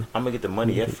gonna get the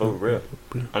money yet for real.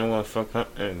 I'm gonna fuck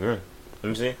up and grill. Let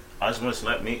me see. I just wanna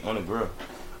slap meat on the grill.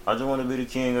 I just wanna be the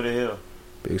king of the hill.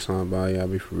 Big song about y'all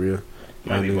be for real.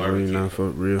 Might be barbecue. Not for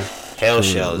real. Hell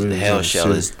shell. The hell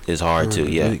shell is hard too.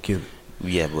 Yeah.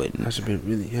 Yeah, but I should been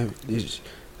really having this.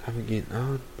 I've been getting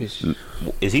all bitch.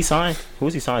 Is he signed? Who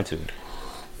is he signed to?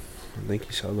 I think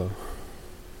he's solo.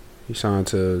 He signed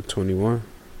to 21.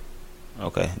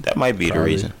 Okay, that might be the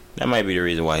reason. That might be the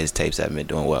reason why his tapes haven't been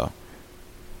doing well.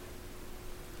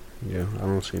 Yeah, I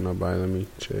don't see nobody. Let me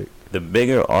check. The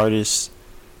bigger artists.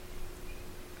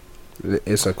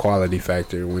 It's a quality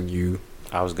factor when you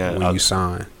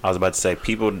sign. I was about to say,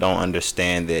 people don't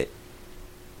understand that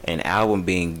an album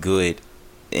being good,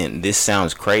 and this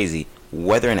sounds crazy,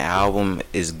 whether an album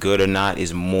is good or not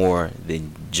is more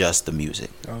than just the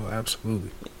music. Oh, absolutely.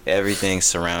 Everything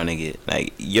surrounding it.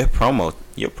 Like your promo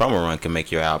run can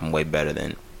make your album way better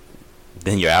than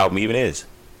your album even is.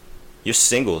 Your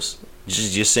singles,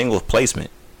 just your single placement.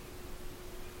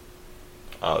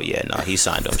 Oh yeah, no, he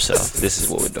signed to himself. This is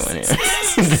what we're doing here.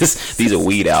 These are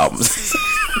weed albums.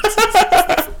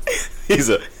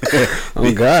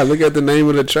 Oh God, look at the name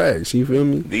of the tracks. You feel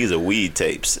me? These are weed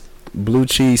tapes. Blue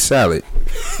cheese salad.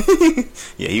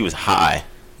 Yeah, he was high.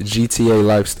 GTA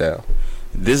lifestyle.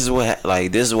 This is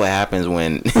what happens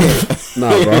when.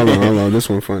 Nah, bro, hold on. This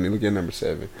one funny. Look at number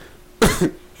 7.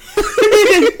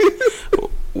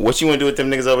 What you want to do with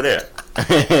them niggas over there?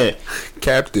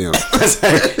 Cap them.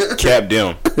 Cap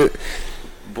them.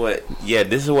 But yeah,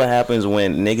 this is what happens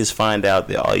when niggas find out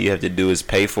that all you have to do is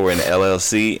pay for an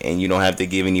LLC and you don't have to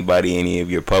give anybody any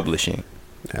of your publishing.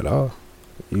 At all.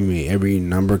 You mean every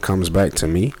number comes back to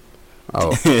me?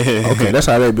 Oh, okay. That's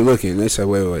how they be looking. They say,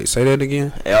 wait. Say that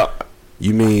again? Yep.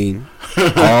 You mean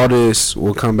all this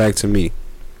will come back to me?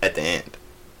 At the end.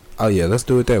 Oh, yeah. Let's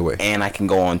do it that way. And I can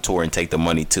go on tour and take the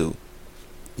money, too.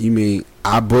 You mean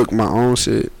I book my own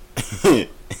shit?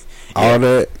 All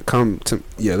that come to...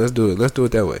 Yeah, let's do it. Let's do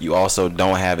it that way. You also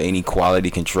don't have any quality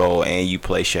control, and you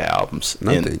place your albums.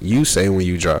 Nothing. You say when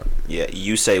you drop. Yeah,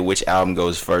 you say which album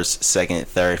goes first, second,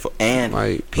 third, fourth. And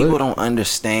people don't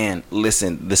understand.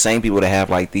 Listen, the same people that have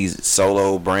like these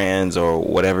solo brands or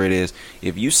whatever it is,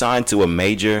 if you sign to a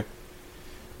major,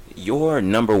 your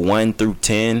number 1 through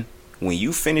 10, when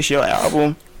you finish your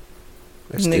album,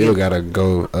 they still gotta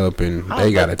go up and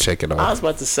they gotta check it off. I was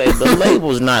about to say, the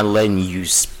label's not letting you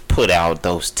put out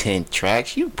those 10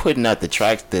 tracks. You putting out the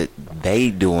tracks that they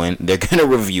doing. They're gonna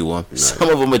review them. Nice. Some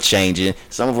of them are changing.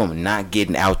 Some of them are not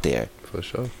getting out there. For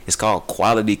sure. It's called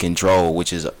quality control,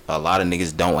 which is a lot of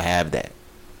niggas don't have that.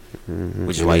 Mm-hmm.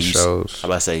 Which is why you. I'm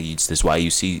about to say that's why you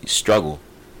see struggle.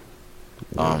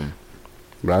 Yeah.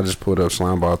 But I just pulled up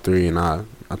Slimeball 3 and I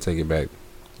take it back.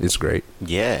 It's great.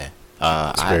 Yeah.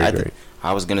 It's very great.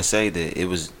 I was gonna say that it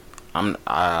was.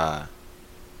 I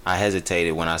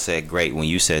hesitated when I said great. When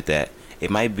you said that, it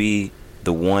might be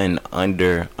the one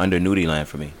under Nudie Land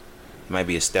for me. It might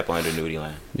be a step under Nudie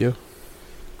Land. Yeah,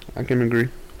 I can agree.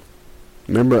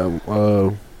 Remember,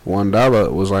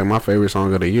 $1 was like my favorite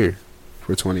song of the year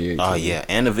for 2018. Oh yeah,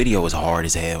 and the video was hard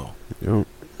as hell. Yep.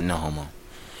 No homo.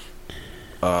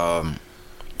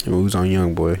 It was on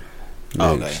Young Boy.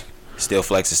 Okay. Still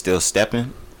Flex is still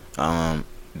stepping.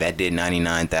 That did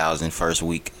 99,000 first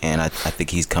week, and I think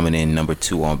he's coming in number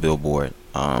 2 on Billboard.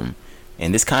 And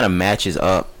this kind of matches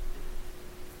up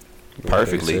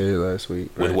perfectly last week,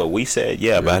 right? With what we said,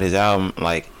 about his album.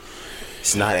 Like,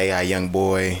 it's not AI Young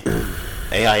Boy.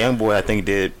 AI Young Boy, I think,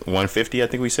 did 150. I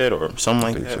think we said, or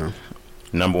something like that. So.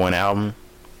 Number 1 album.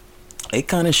 It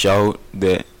kind of showed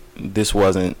that this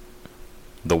wasn't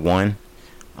the one.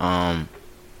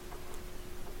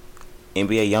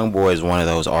 NBA YoungBoy is one of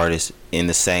those artists in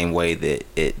the same way that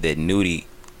Nudie,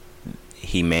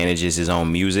 he manages his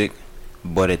own music,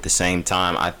 but at the same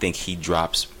time, I think he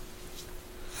drops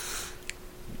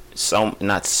I'm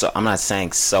not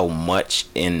saying so much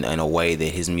in a way that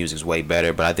his music's way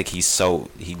better, but I think he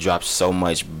drops so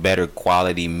much better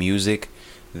quality music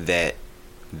that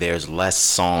there's less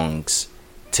songs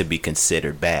to be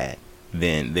considered bad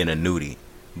than a Nudie,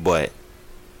 but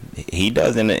he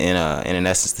does in an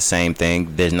essence the same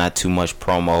thing. There's not too much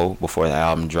promo before the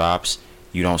album drops.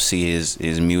 You don't see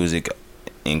his music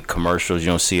in commercials. You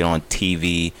don't see it on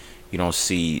TV. You don't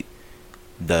see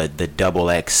the double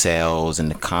XLs and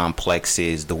the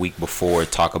complexes the week before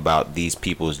talk about these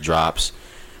people's drops.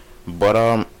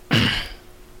 But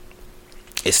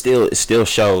it still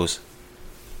shows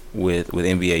with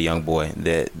NBA YoungBoy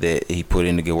that he put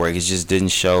in the good work. It just didn't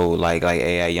show like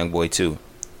AI YoungBoy too.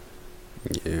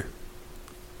 Yeah.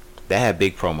 That had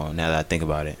big promo. Now that I think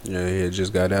about it. Yeah, he had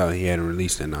just got out. He hadn't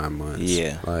released in 9 months.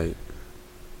 Yeah. Like,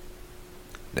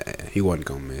 he wasn't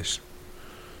gonna miss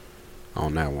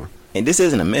on that one. And this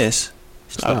isn't a miss.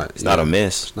 It's not a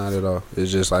miss. It's not at all.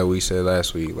 It's just like we said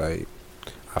last week. Like,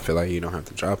 I feel like he don't have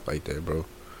to drop like that, bro.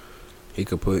 He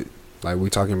could put, like we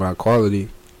talking about quality,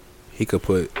 he could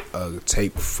put a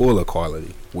tape full of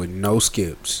quality with no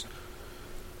skips.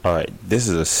 All right, this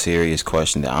is a serious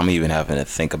question that I'm even having to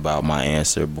think about my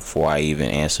answer before I even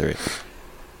answer it.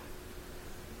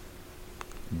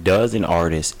 Does an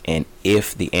artist, and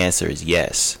if the answer is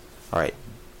yes, all right,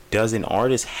 does an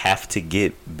artist have to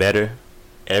get better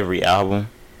every album?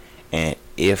 And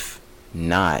if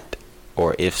not,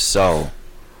 or if so,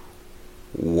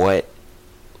 what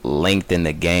length in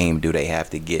the game do they have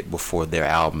to get before their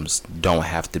albums don't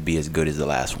have to be as good as the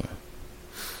last one?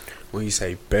 When you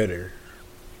say better,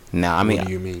 now I mean, what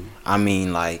do you mean? I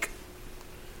mean, like,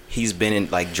 Drake's been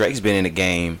in the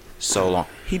game so long,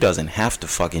 he doesn't have to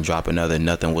fucking drop another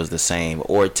Nothing Was the Same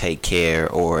or Take Care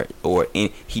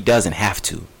he doesn't have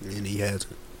to. And he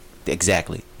hasn't.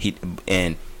 Exactly.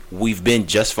 And we've been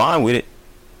just fine with it.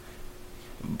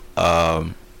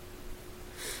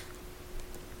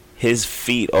 His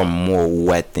feet are more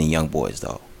wet than YoungBoy's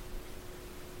though.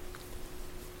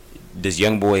 Does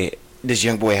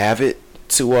YoungBoy have it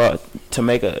to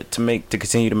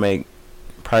continue to make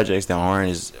projects that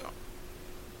aren't as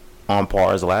on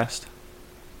par as the last?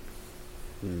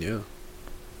 Yeah.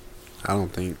 I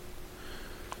think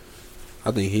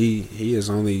he is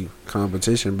only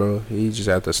competition, bro. He just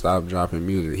have to stop dropping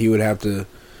music. He would have to.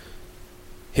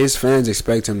 His fans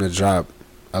expect him to drop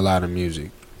a lot of music.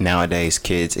 Nowadays,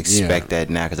 kids expect that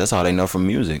now because that's all they know from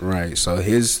music. Right. So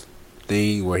his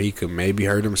thing where he could maybe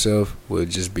hurt himself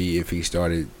would just be if he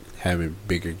started having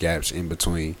bigger gaps in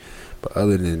between. But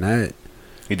other than that,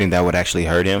 you think that would actually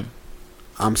hurt him?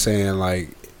 I'm saying, like,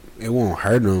 it won't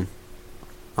hurt him.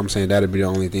 I'm saying that'd be the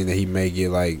only thing that he may get,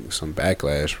 like, some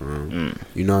backlash from.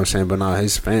 You know what I'm saying? But no,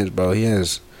 his fans, bro, he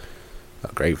has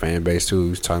a great fan base, too. He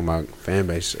was talking about fan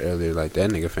base earlier. Like,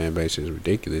 that nigga fan base is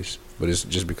ridiculous. But it's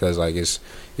just because, like, it's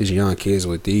young kids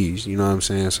with these. You know what I'm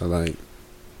saying? So, like,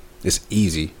 it's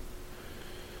easy.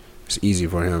 It's easy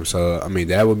for him. So, I mean,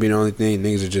 that would be the only thing.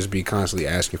 Niggas would just be constantly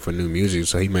asking for new music,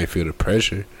 so he might feel the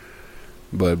pressure.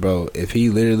 But, bro, if he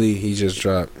just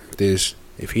dropped this,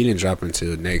 if he didn't drop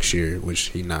until next year, which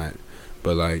he not,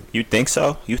 but, like... You think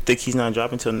so? You think he's not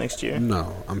dropping until next year?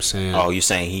 No, I'm saying... Oh, you're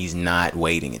saying he's not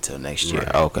waiting until next year.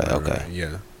 Right, Okay. Right,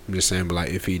 yeah. I'm just saying, but, like,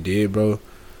 if he did, bro,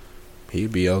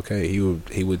 he'd be okay.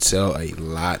 He would sell a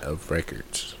lot of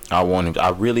records. I want him.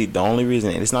 The only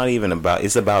reason, it's not even about,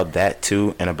 it's about that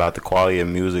too, and about the quality of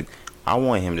music. I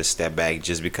want him to step back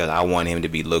just because I want him to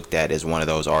be looked at as one of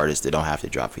those artists that don't have to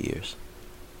drop for years.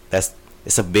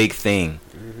 It's a big thing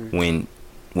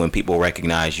when people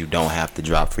recognize you don't have to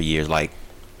drop for years, like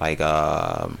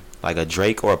a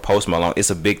Drake or a Post Malone. It's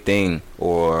a big thing,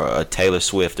 or a Taylor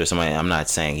Swift or somebody. I'm not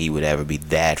saying he would ever be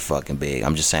that fucking big.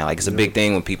 I'm just saying, like, it's a big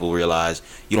thing when people realize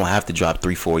you don't have to drop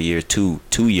 3-4 years,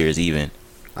 2 years even.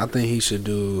 I think he should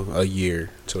do a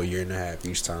year to a year and a half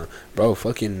each time, bro.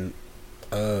 Fucking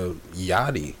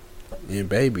Yachty and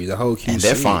Baby, the whole QC. And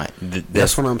they're fine.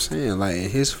 That's what I'm saying. Like, in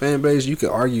his fan base, you could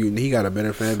argue he got a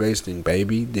better fan base than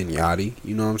Baby, than Yachty.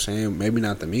 You know what I'm saying? Maybe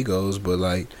not the Migos, but,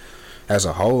 like, as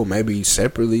a whole, maybe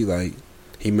separately, like,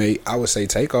 I would say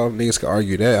Takeoff. Niggas could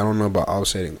argue that. I don't know about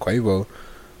Offset and Quavo,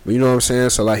 but you know what I'm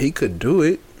saying? So, like, he could do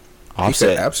it.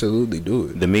 Offset, he could absolutely do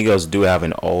it. The Migos do have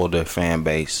an older fan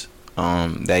base.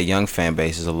 That young fan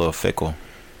base is a little fickle.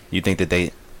 You think that they're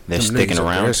sticking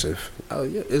around? Aggressive. Oh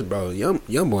yeah, it's bro.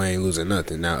 Young boy ain't losing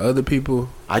nothing. Now other people,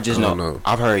 I don't know.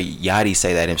 I've heard Yachty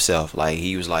say that himself. Like,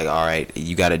 he was like, all right,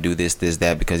 you got to do this,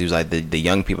 that, because he was like, the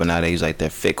young people nowadays, he was like, they're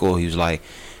fickle. He was like,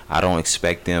 I don't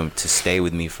expect them to stay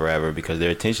with me forever because their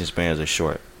attention spans are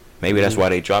short. Maybe that's why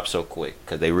they drop so quick,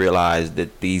 because they realize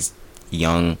that these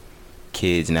young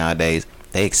kids nowadays,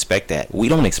 they expect that. We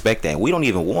don't expect that. We don't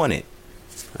even want it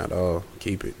at all.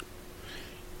 Keep it.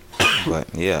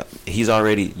 But yeah,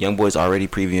 YoungBoy's already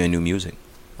previewing new music.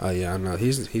 Oh yeah, I know.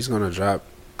 He's gonna drop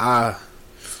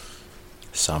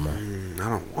summer. I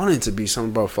don't want it to be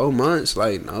something about 4 months.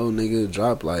 Like, no, nigga,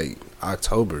 drop like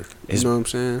October. You know what I'm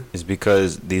saying? It's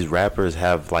because these rappers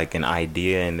have like an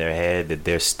idea in their head that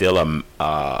they're still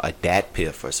a dat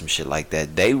piff or some shit like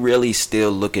that. They really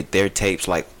still look at their tapes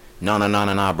like, no,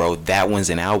 bro. That one's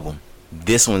an album.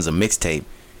 This one's a mixtape.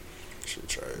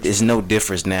 There's no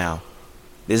difference now.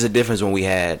 There's a difference when we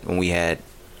had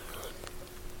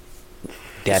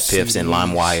Dat Piffs and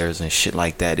CDs. LimeWires and shit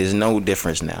like that. There's no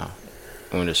difference now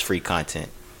when there's free content.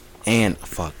 And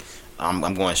fuck,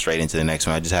 I'm going straight into the next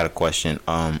one. I just had a question.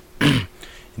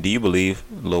 Do you believe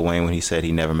Lil Wayne when he said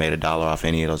he never made $1 off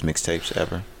any of those mixtapes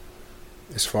ever?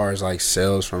 As far as like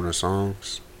sales from the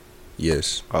songs,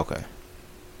 yes. Okay.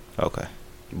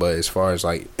 But as far as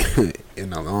like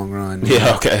in the long run,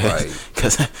 Yeah, okay. Like,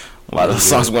 Because a lot of the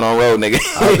songs went on road, nigga.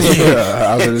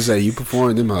 I was gonna say you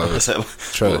performed them hoes.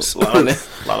 Trust. A lot of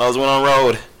those went on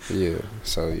road. Yeah.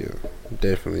 So yeah,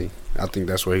 definitely. I think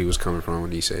that's where he was coming from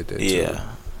when he said that.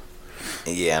 Yeah.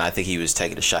 Too. Yeah, and I think he was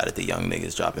taking a shot at the young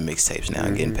niggas dropping mixtapes now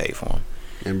and getting paid for them.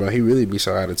 And bro, he really be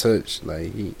so out of touch.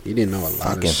 Like he didn't know a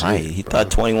lot Fucking of shit. right. He bro.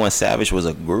 thought 21 Savage was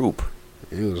a group.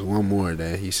 It was one more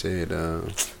that he said.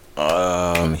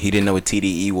 He didn't know what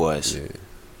TDE was. Yeah.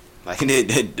 Like,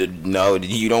 no,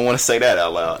 you don't want to say that out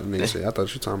The loud. nigga said, I thought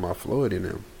you were talking about Floyd in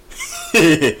them.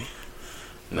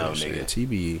 No, Said nigga.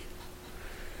 TBE.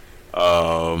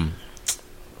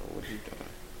 What you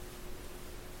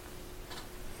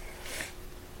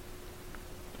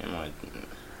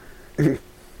doing?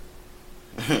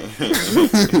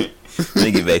 Let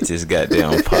me get back to this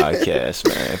goddamn podcast,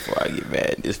 man, before I get mad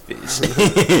at this bitch.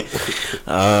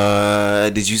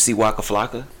 Did you see Waka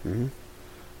Flocka? Mm-hmm.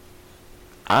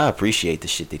 I appreciate the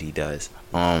shit that he does.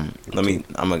 I'm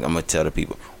gonna tell the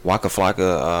people. Waka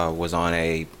Flocka was on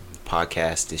a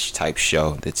podcast-ish type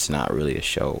show that's not really a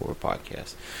show or a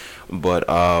podcast. But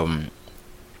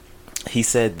he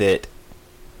said that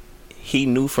he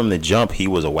knew from the jump he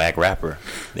was a whack rapper,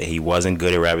 that he wasn't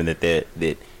good at rapping, that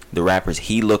the rappers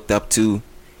he looked up to,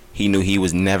 he knew he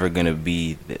was never gonna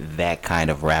be that kind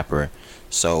of rapper.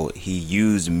 So he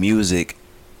used music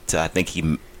to, I think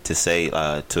to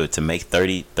make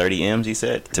 30 M's, he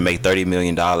said, to make $30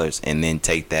 million, and then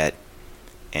take that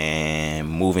and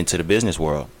move into the business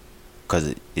world.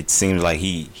 Because it seems like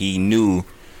he knew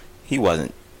he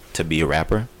wasn't to be a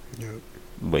rapper. Yep.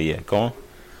 But yeah, go on.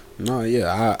 No,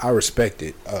 yeah, I respect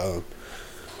it.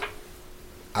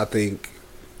 I think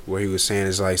what he was saying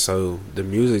is like, so the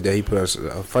music that he put us,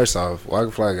 first off, Waka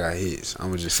Flocka got hits. I'm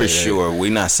gonna just say For sure,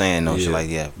 we're not saying no shit like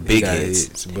big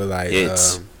hits. But like,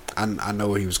 Hits. I know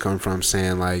where he was coming from,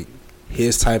 saying like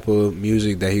his type of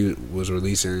music that he was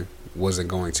releasing wasn't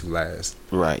going to last.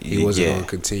 Right. He wasn't going to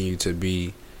continue to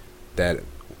be that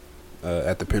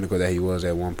at the pinnacle that he was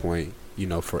at one point,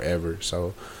 forever.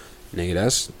 So, nigga,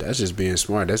 that's just being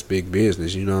smart. That's big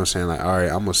business. You know what I'm saying? Like, all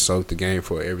right, I'm gonna soak the game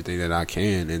for everything that I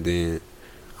can, and then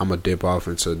I'm gonna dip off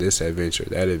into this adventure,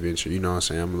 that adventure. You know what I'm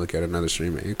saying? I'm gonna look at another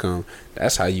stream of income.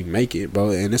 That's how you make it, bro.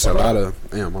 And it's a lot of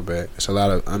my bad. It's a lot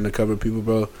of undercover people,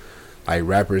 bro. Like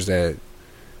rappers that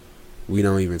we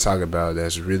don't even talk about.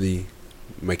 That's really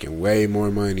making way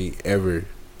more money ever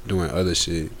doing other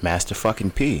shit. Master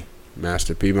fucking P.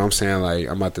 Master P. But I'm saying, like,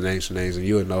 I'm about to name some names, and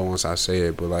you'll know once I say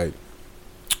it. But like,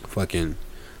 fucking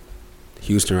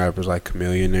Houston rappers like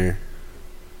Chamillionaire,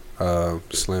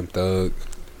 Slim Thug.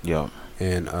 Yo.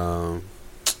 And I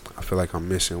feel like I'm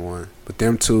missing one. But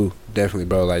them two, definitely,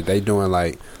 bro. Like, they doing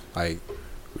like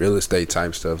real estate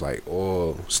type stuff, like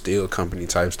oil, steel company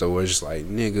type stuff, where it's just like,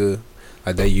 nigga,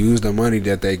 like they used the money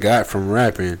that they got from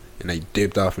rapping and they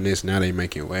dipped off in this. Now they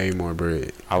making way more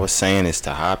bread. I was saying this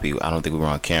to Hoppy. I don't think we were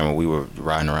on camera. We were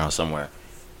riding around somewhere.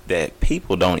 That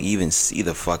people don't even see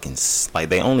the fucking, like,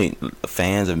 they only,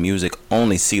 fans of music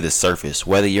only see the surface.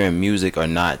 Whether you're in music or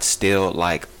not, still,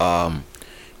 like,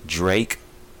 Drake,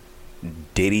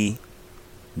 Diddy,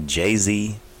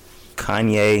 Jay-Z,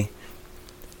 Kanye,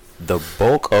 the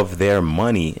bulk of their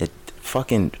money,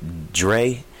 fucking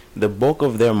Dre, the bulk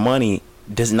of their money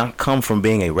does not come from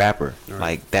being a rapper. Right.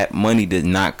 Like, that money did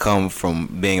not come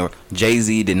from being a,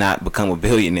 Jay-Z did not become a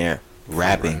billionaire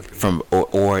rapping from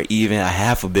or even a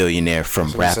half a billionaire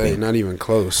from rapping. Say, not even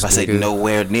close. I say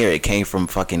nowhere near. It came from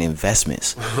fucking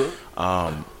investments.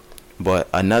 But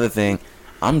another thing,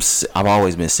 I've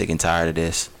always been sick and tired of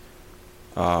this.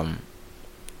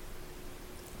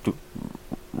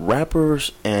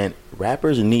 Rappers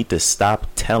need to stop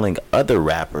telling other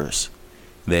rappers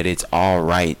that it's all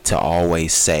right to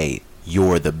always say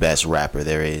you're the best rapper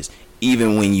there is,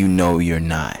 even when you know you're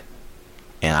not.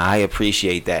 And I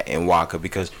appreciate that in Waka,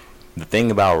 because the thing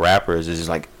about rappers is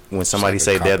like when somebody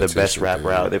say they're the best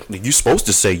rapper out there, you're supposed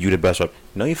to say you the best rapper.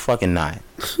 No, you're fucking not.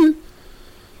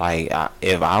 Like,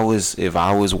 if I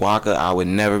was Waka, I would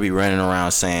never be running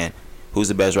around saying who's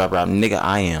the best rapper out. Nigga,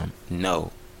 I am.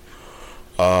 No.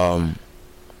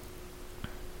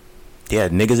 Yeah,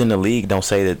 niggas in the league don't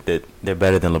say that they're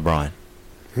better than LeBron.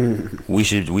 We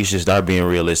should start being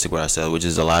realistic with ourselves, which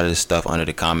is a lot of the stuff under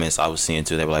the comments I was seeing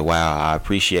too. They were like, wow, I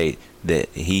appreciate that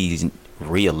he's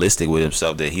realistic with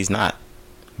himself, that he's not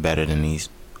better than these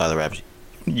other rappers.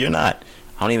 You're not.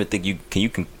 I don't even think you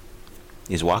can.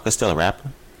 Is Waka still a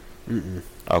rapper? Mm-mm.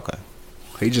 Okay.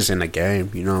 He just in the game,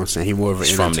 you know what I'm saying? He more of an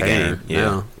He's from the entertainer. game, yeah.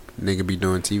 Now, nigga be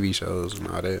doing TV shows and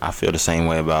all that. I feel the same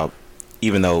way about,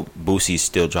 even though Boosie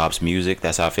still drops music,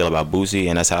 that's how I feel about Boosie,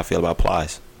 and that's how I feel about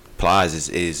Plies. Plies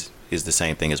is the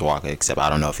same thing as Waka, except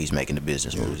I don't know if he's making the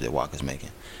business moves that Waka's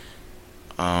making.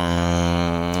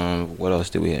 What else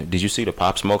did we have? Did you see the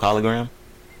Pop Smoke hologram?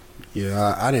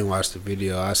 Yeah, I didn't watch the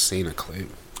video. I seen a clip.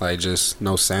 Like, just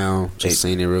no sound. Just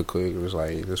seen it real quick. It was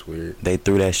like, that's weird. They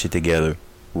threw that shit together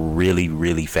really,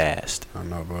 really fast. I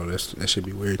don't know, bro. That should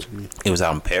be weird to me. It was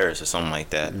out in Paris or something like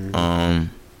that. Mm-hmm. And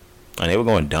they were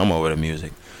going dumb over the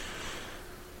music.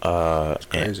 It's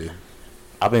crazy.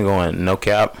 I've been going no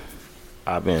cap.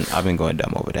 I've been going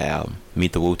dumb over the album.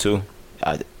 Meet the Woo too.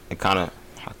 It kind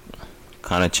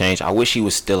of changed. I wish he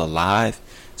was still alive,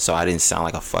 so I didn't sound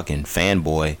like a fucking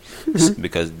fanboy.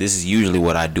 Because this is usually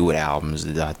what I do with albums.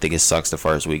 I think it sucks the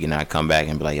first week, and I come back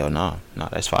and be like, yo, no,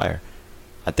 that's fire.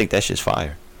 I think that shit's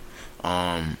fire.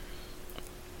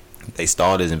 They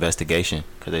stalled his investigation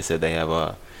because they said they have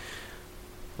a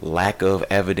lack of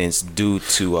evidence due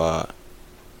to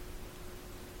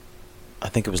I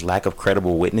think it was lack of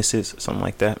credible witnesses, something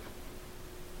like that.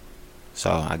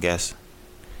 So I guess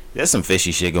there's some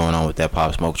fishy shit going on with that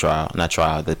Pop Smoke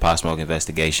the Pop Smoke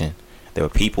investigation. There were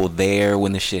people there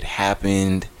when the shit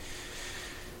happened.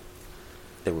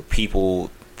 There were people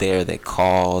there that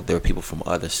called. There were people from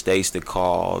other states that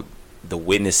called. The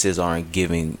witnesses aren't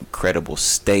giving credible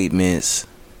statements.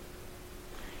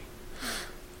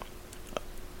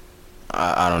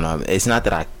 I don't know. It's not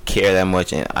that I care that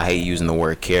much, and I hate using the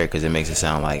word care because it makes it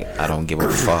sound like I don't give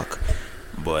a fuck.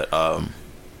 But I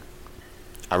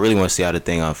really want to see how the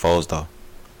thing unfolds, though.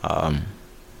 I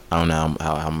don't know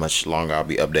how much longer I'll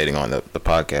be updating on the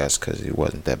podcast because it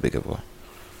wasn't that big of a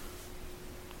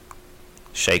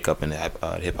shake up in the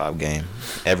hip hop game.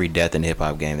 Every death in the hip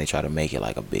hop game, they try to make it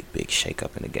like a big shake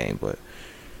up in the game, but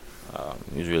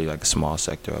it was really like a small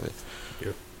sector of it.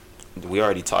 Yeah. We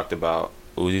already talked about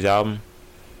Uzi's album.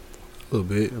 A little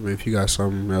bit. I mean, if you got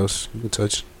something else you can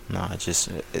touch. No, I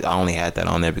only had that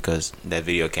on there because that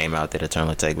video came out that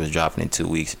Eternal Take was dropping in 2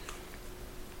 weeks.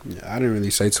 Yeah, I didn't really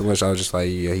say too much. I was just like,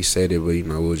 yeah, he said it,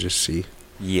 but we'll just see.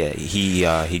 Yeah,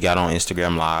 he got on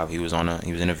Instagram Live. He was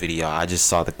in a video. I just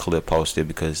saw the clip posted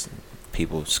because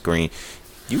people scream.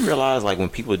 You realize, like, when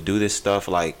people do this stuff,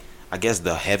 like, I guess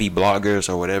the heavy bloggers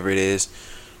or whatever it is,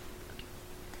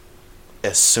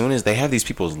 as soon as they have these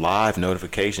people's live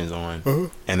notifications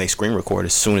on, and they screen record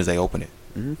as soon as they open it.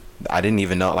 Mm-hmm. I didn't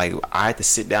even know. Like, I had to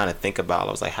sit down and think about it.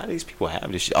 I was like, how do these people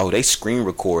have this shit? Oh, they screen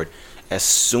record as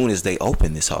soon as they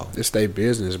open this hole. It's their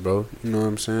business, bro. You know what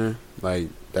I'm saying? Like,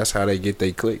 that's how they get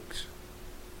their clicks.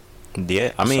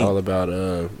 Yeah, I mean, it's all about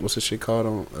what's the shit called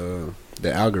on the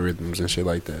algorithms and shit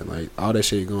like that. Like, all that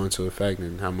shit going to effect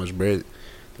and how much bread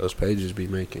those pages be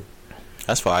making.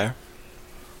 That's fire.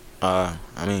 I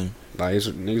mean, like, it's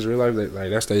niggas real life,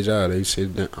 like, that's their job. They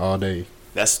sit all day.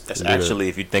 That's actually,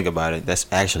 if you think about it, that's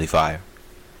actually fire.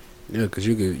 Yeah, cause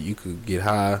you could get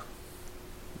high, you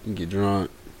can get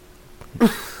drunk.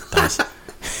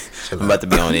 I'm about to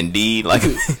be on Indeed, like.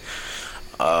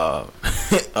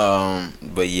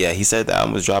 But yeah, he said the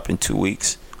album was dropping in 2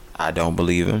 weeks. I don't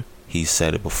believe him. He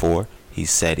said it before. He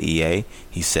said EA.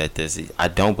 He said this. I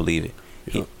don't believe it.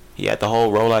 He had the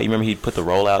whole rollout. You remember he put the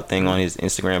rollout thing on his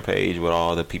Instagram page with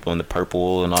all the people in the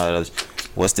purple and all that other.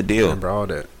 What's the deal? I remember all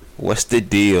that. What's the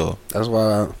deal? That's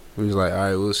why we was like, all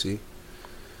right, we'll see.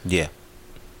 Yeah.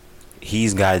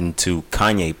 He's gotten to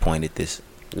Kanye point at this.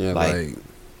 Yeah, like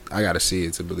I gotta see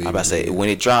it to believe. I'm about to say, when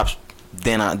it drops,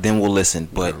 then we'll listen.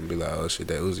 But I'm be like, oh shit,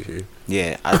 that Uzi here.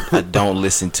 Yeah, I don't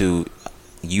listen to.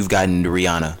 You've gotten to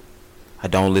Rihanna. I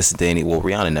don't listen to any. Well,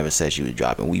 Rihanna never said she was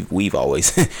dropping. We've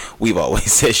always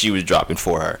said she was dropping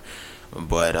for her.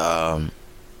 But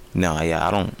no, yeah,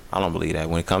 I don't believe that.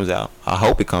 When it comes out, I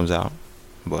hope it comes out.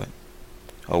 But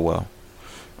oh well.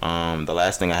 The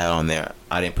last thing I had on there,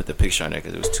 I didn't put the picture on there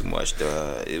because it was too much.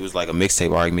 It was like a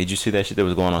mixtape argument. Did you see that shit that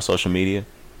was going on social media?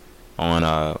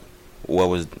 On what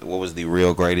was the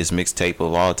real greatest mixtape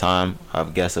of all time? I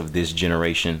guess of this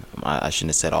generation. I shouldn't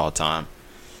have said all time.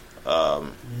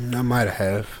 I might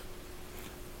have.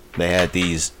 They had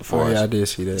these for us. Yeah, I did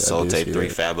see that. Soul Tape 3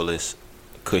 Fabulous,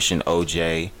 Cushion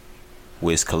OJ,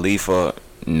 Wiz Khalifa,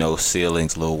 No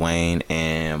Ceilings Lil Wayne,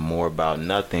 and More About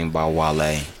Nothing by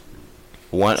Wale.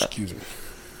 Excuse me.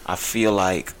 I feel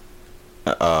like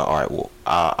all right, well,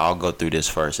 I'll go through this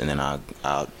first and then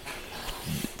I'll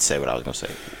say what I was gonna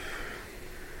say.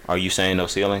 Are you saying No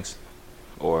Ceilings,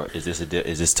 or is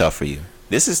this tough for you?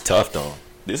 This is tough though.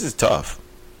 This is tough.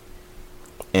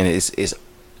 and it's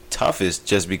toughest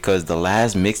just because the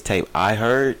last mixtape I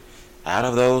heard out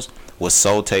of those was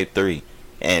Soul Tape 3,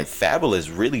 and Fabulous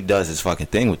really does his fucking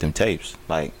thing with them tapes.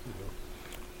 Like,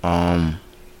 what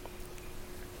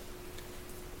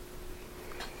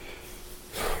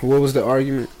was the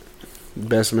argument?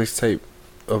 Best mixtape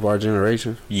of our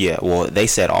generation? yeah, well, they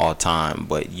said all time,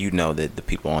 but you know that the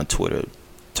people on Twitter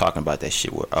talking about that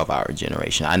shit were of our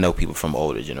generation. I know people from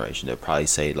older generation that probably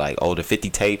say like older 50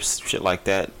 tapes, shit like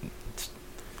that.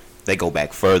 They go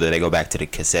back further. They go back to the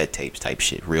cassette tapes type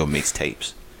shit, real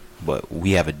mixtapes. But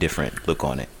we have a different look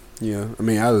on it. Yeah, I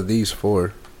mean, out of these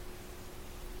four,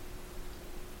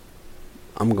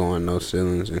 I'm going No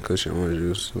Ceilings and Cushion Orange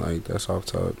Juice. Like, that's off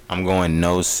top. I'm going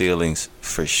No Ceilings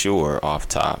for sure off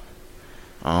top.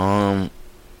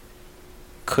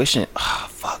 Cushion,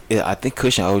 fuck. Yeah, I think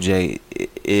Cushion OJ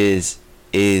is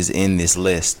in this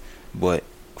list, but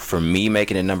for me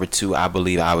making it number 2, I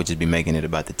believe I would just be making it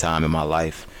about the time in my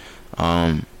life.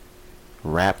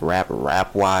 Rap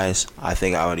wise, I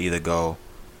think I would either go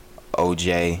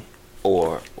OJ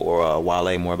or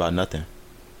Wale, More About Nothing.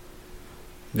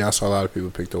 Yeah, I saw a lot of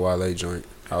people pick the Wale joint.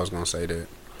 I was gonna say that,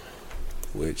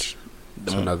 which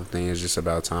is another thing. Is just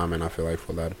about time, and I feel like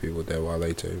for a lot of people that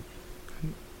Wale tape.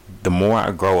 The more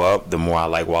I grow up, the more I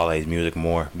like Wale's music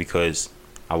more, because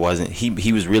I wasn't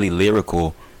he was really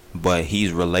lyrical, but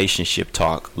he's relationship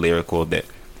talk lyrical that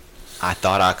I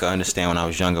thought I could understand when I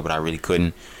was younger, but I really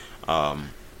couldn't.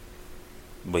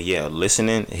 But yeah,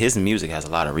 listening, his music has a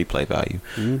lot of replay value.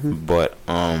 Mm-hmm. But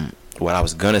what I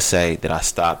was gonna say that I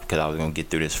stopped because I was gonna get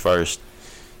through this first.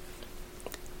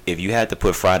 If you had to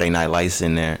put Friday Night Lights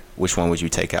in there, which one would you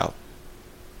take out?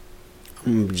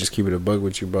 I'm gonna just keep it a bug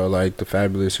with you, bro. Like the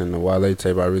Fabulous and the Wale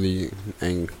tape, I really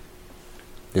didn't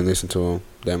listen to them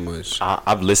that much.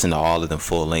 I've listened to all of them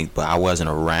full length, but I wasn't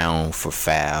around for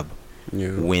Fab.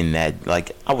 Yeah. When that,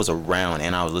 like, I was around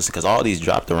and I was listening because all these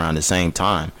dropped around the same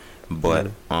time,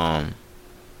 but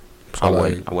So I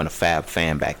wasn't a Fab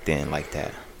fan back then like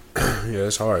that. Yeah,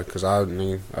 it's hard because I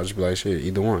just be like, shit,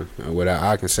 either one. Without,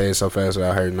 I can say it so fast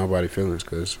without hurting nobody's feelings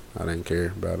because I didn't care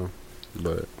about them.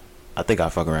 But I think I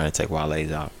fuck around and take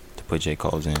Wale's out to put J.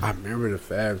 Cole's in. I remember the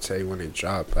Fab tape when it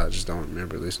dropped. I just don't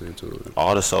remember listening to it.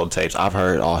 All the soul tapes, I've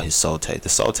heard all his soul tapes. The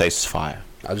soul tapes is fire.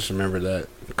 I just remember that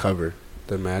cover,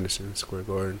 the Madison Square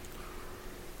Garden.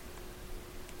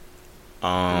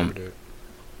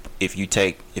 If you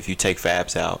take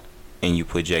Fabs out and you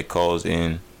put J. Cole's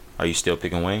in, are you still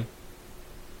picking Wayne?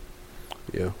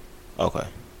 Yeah. Okay.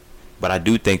 But I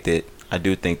do think that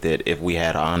if we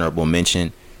had an honorable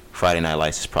mention, Friday Night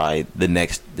Lights is probably the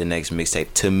next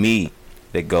mixtape to me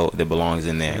that belongs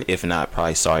in there. If not,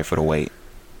 probably Sorry for the Wait.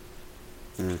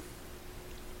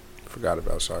 Forgot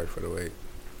about Sorry for the Wait.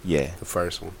 Yeah. The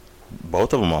first one.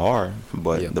 Both of them are hard,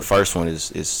 but Yeah, the first one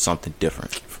is something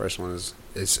different. First one is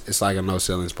it's like a No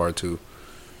Ceilings Part 2.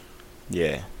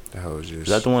 Yeah. That was just. Is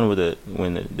that the one with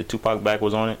when the Tupac back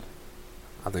was on it?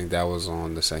 I think that was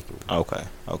on the second one. Okay.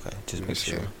 Just make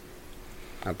sure.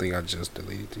 I think I just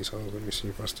deleted these hoes. Let me see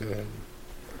if I still have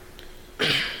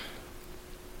them.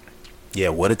 Yeah,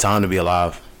 what a time to be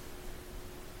alive.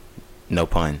 No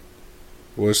pun.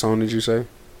 What song did you say?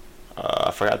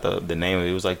 I forgot the name of it.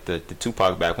 It was like the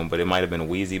Tupac back one, but it might have been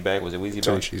Wheezy back. Was it Wheezy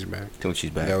back? Tunechi's back.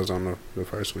 Tunechi's back. That was on the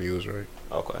first one. You was right.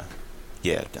 Okay.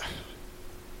 Yeah.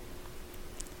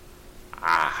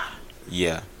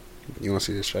 Yeah. You want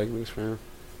to see the track list, fam?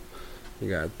 You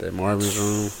got that Marvin's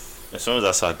Room. As soon as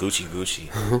I saw Gucci,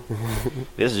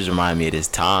 this just reminded me of this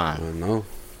time. I know.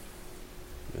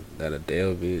 That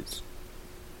Adele bitch.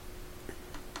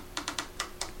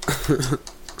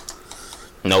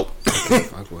 Nope.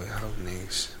 Fuck with hoes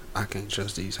niggas. I can't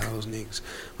trust these hoes niggas.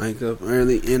 Wake up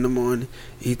early in the morning,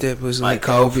 eat that pussy like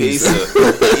cold pizza.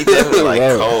 Eat that pussy like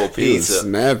cold He was pizza.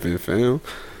 snapping, fam.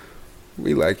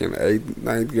 We like in 8th,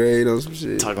 9th grade or some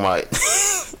shit. Talking about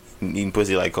eating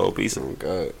pussy like cold pizza. Oh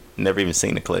God. Never even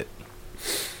seen the clip.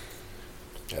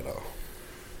 At all.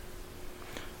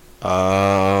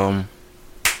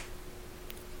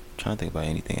 Trying to think about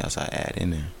anything else I add in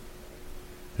there.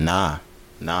 Nah.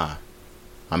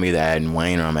 I'm either adding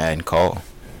Wayne or I'm adding Cole.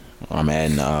 Or I'm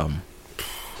adding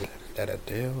That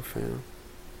Adele, fam.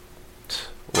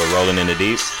 we're rolling in the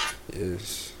deep.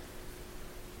 Yes.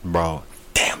 Bro,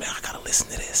 damn man, I gotta listen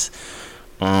to this.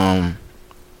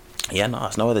 Yeah, no,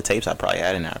 there's no other tapes I'd probably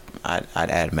add in there. I'd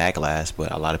add Mac last, but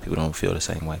a lot of people don't feel the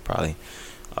same way. Probably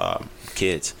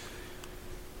kids.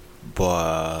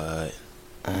 But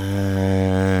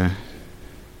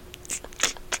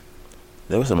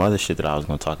there was some other shit that I was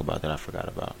gonna talk about that I forgot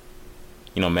about.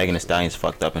 You know, Megan Thee Stallion's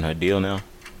fucked up in her deal now.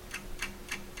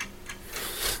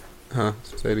 Huh?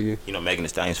 Say it again. You know, Megan Thee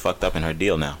Stallion's fucked up in her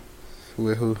deal now.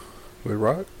 With who? With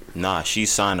Rock? Nah,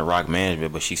 she's signed to Rock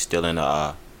Management, but she's still in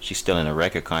a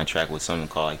record contract with something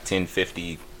called like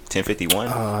 1051.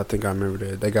 I think I remember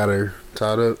that. They got her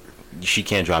tied up. She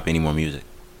can't drop any more music.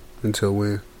 Until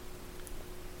when?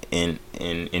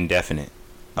 Indefinite.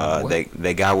 What?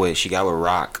 She got with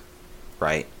Rock,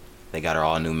 right? They got her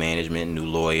all new management, new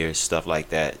lawyers, stuff like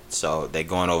that. So they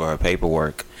going over her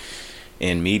paperwork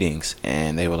in meetings,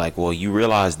 and they were like, "Well, you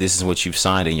realize this is what you've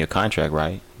signed in your contract,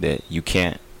 right? That you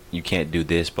can't do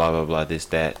this, blah blah blah, this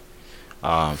that."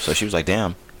 So she was like,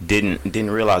 "Damn, didn't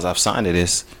realize I've signed to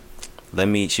this.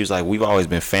 She was like, "We've always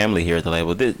been family here at the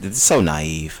label." This is so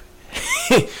naive.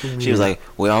 She was like,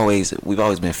 we've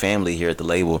always been family here at the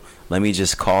label. Let me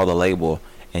just call the label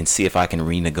and see if I can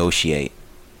renegotiate.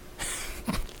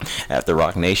 After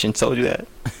Rock Nation told you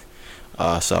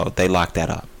that. So they locked that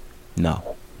up.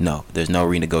 No, there's no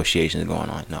renegotiations going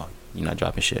on. No, you're not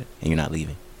dropping shit and you're not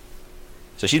leaving.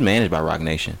 So she's managed by Rock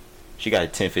Nation. She got a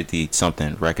 1050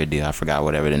 something record deal. I forgot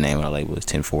whatever the name of the label is.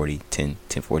 1040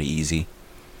 Easy.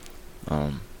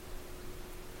 I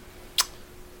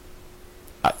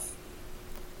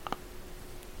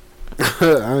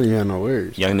don't even have no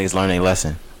words. Young niggas learn their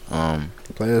lesson.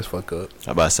 Players fuck up.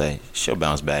 I about to say she'll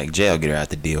bounce back. Jail get her out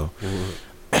the deal.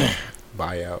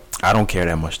 Buyout. I don't care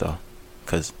that much though,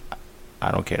 cause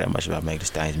I don't care that much about Megan Thee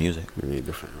Stallion's music. Me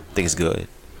different. I think it's good,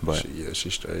 but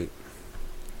she's straight.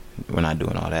 we're not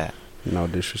doing all that. No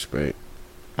disrespect.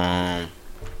 I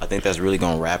think that's really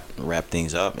gonna wrap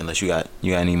things up. Unless you got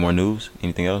any more news,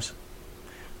 anything else?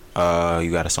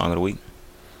 You got a song of the week?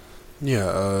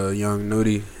 Yeah, Young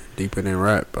Nudie, Deeper Than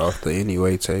Rap off the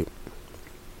Anyway tape.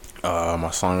 My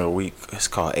song of the week is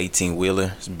called 18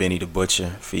 Wheeler. It's Benny the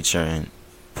Butcher featuring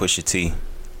Pusha T.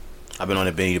 I've been on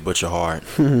the Benny the Butcher hard.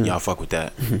 Y'all fuck with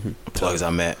that. Plugs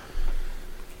I met.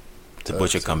 The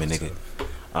Butcher coming,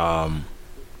 nigga.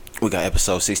 We got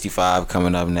episode 65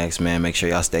 coming up next, man. Make sure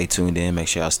y'all stay tuned in. Make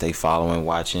sure y'all stay following,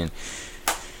 watching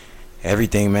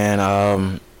everything,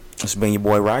 man. It's been your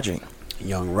boy Roderick.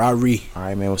 Young Rodri. All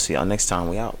right, man. We'll see y'all next time.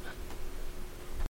 We out.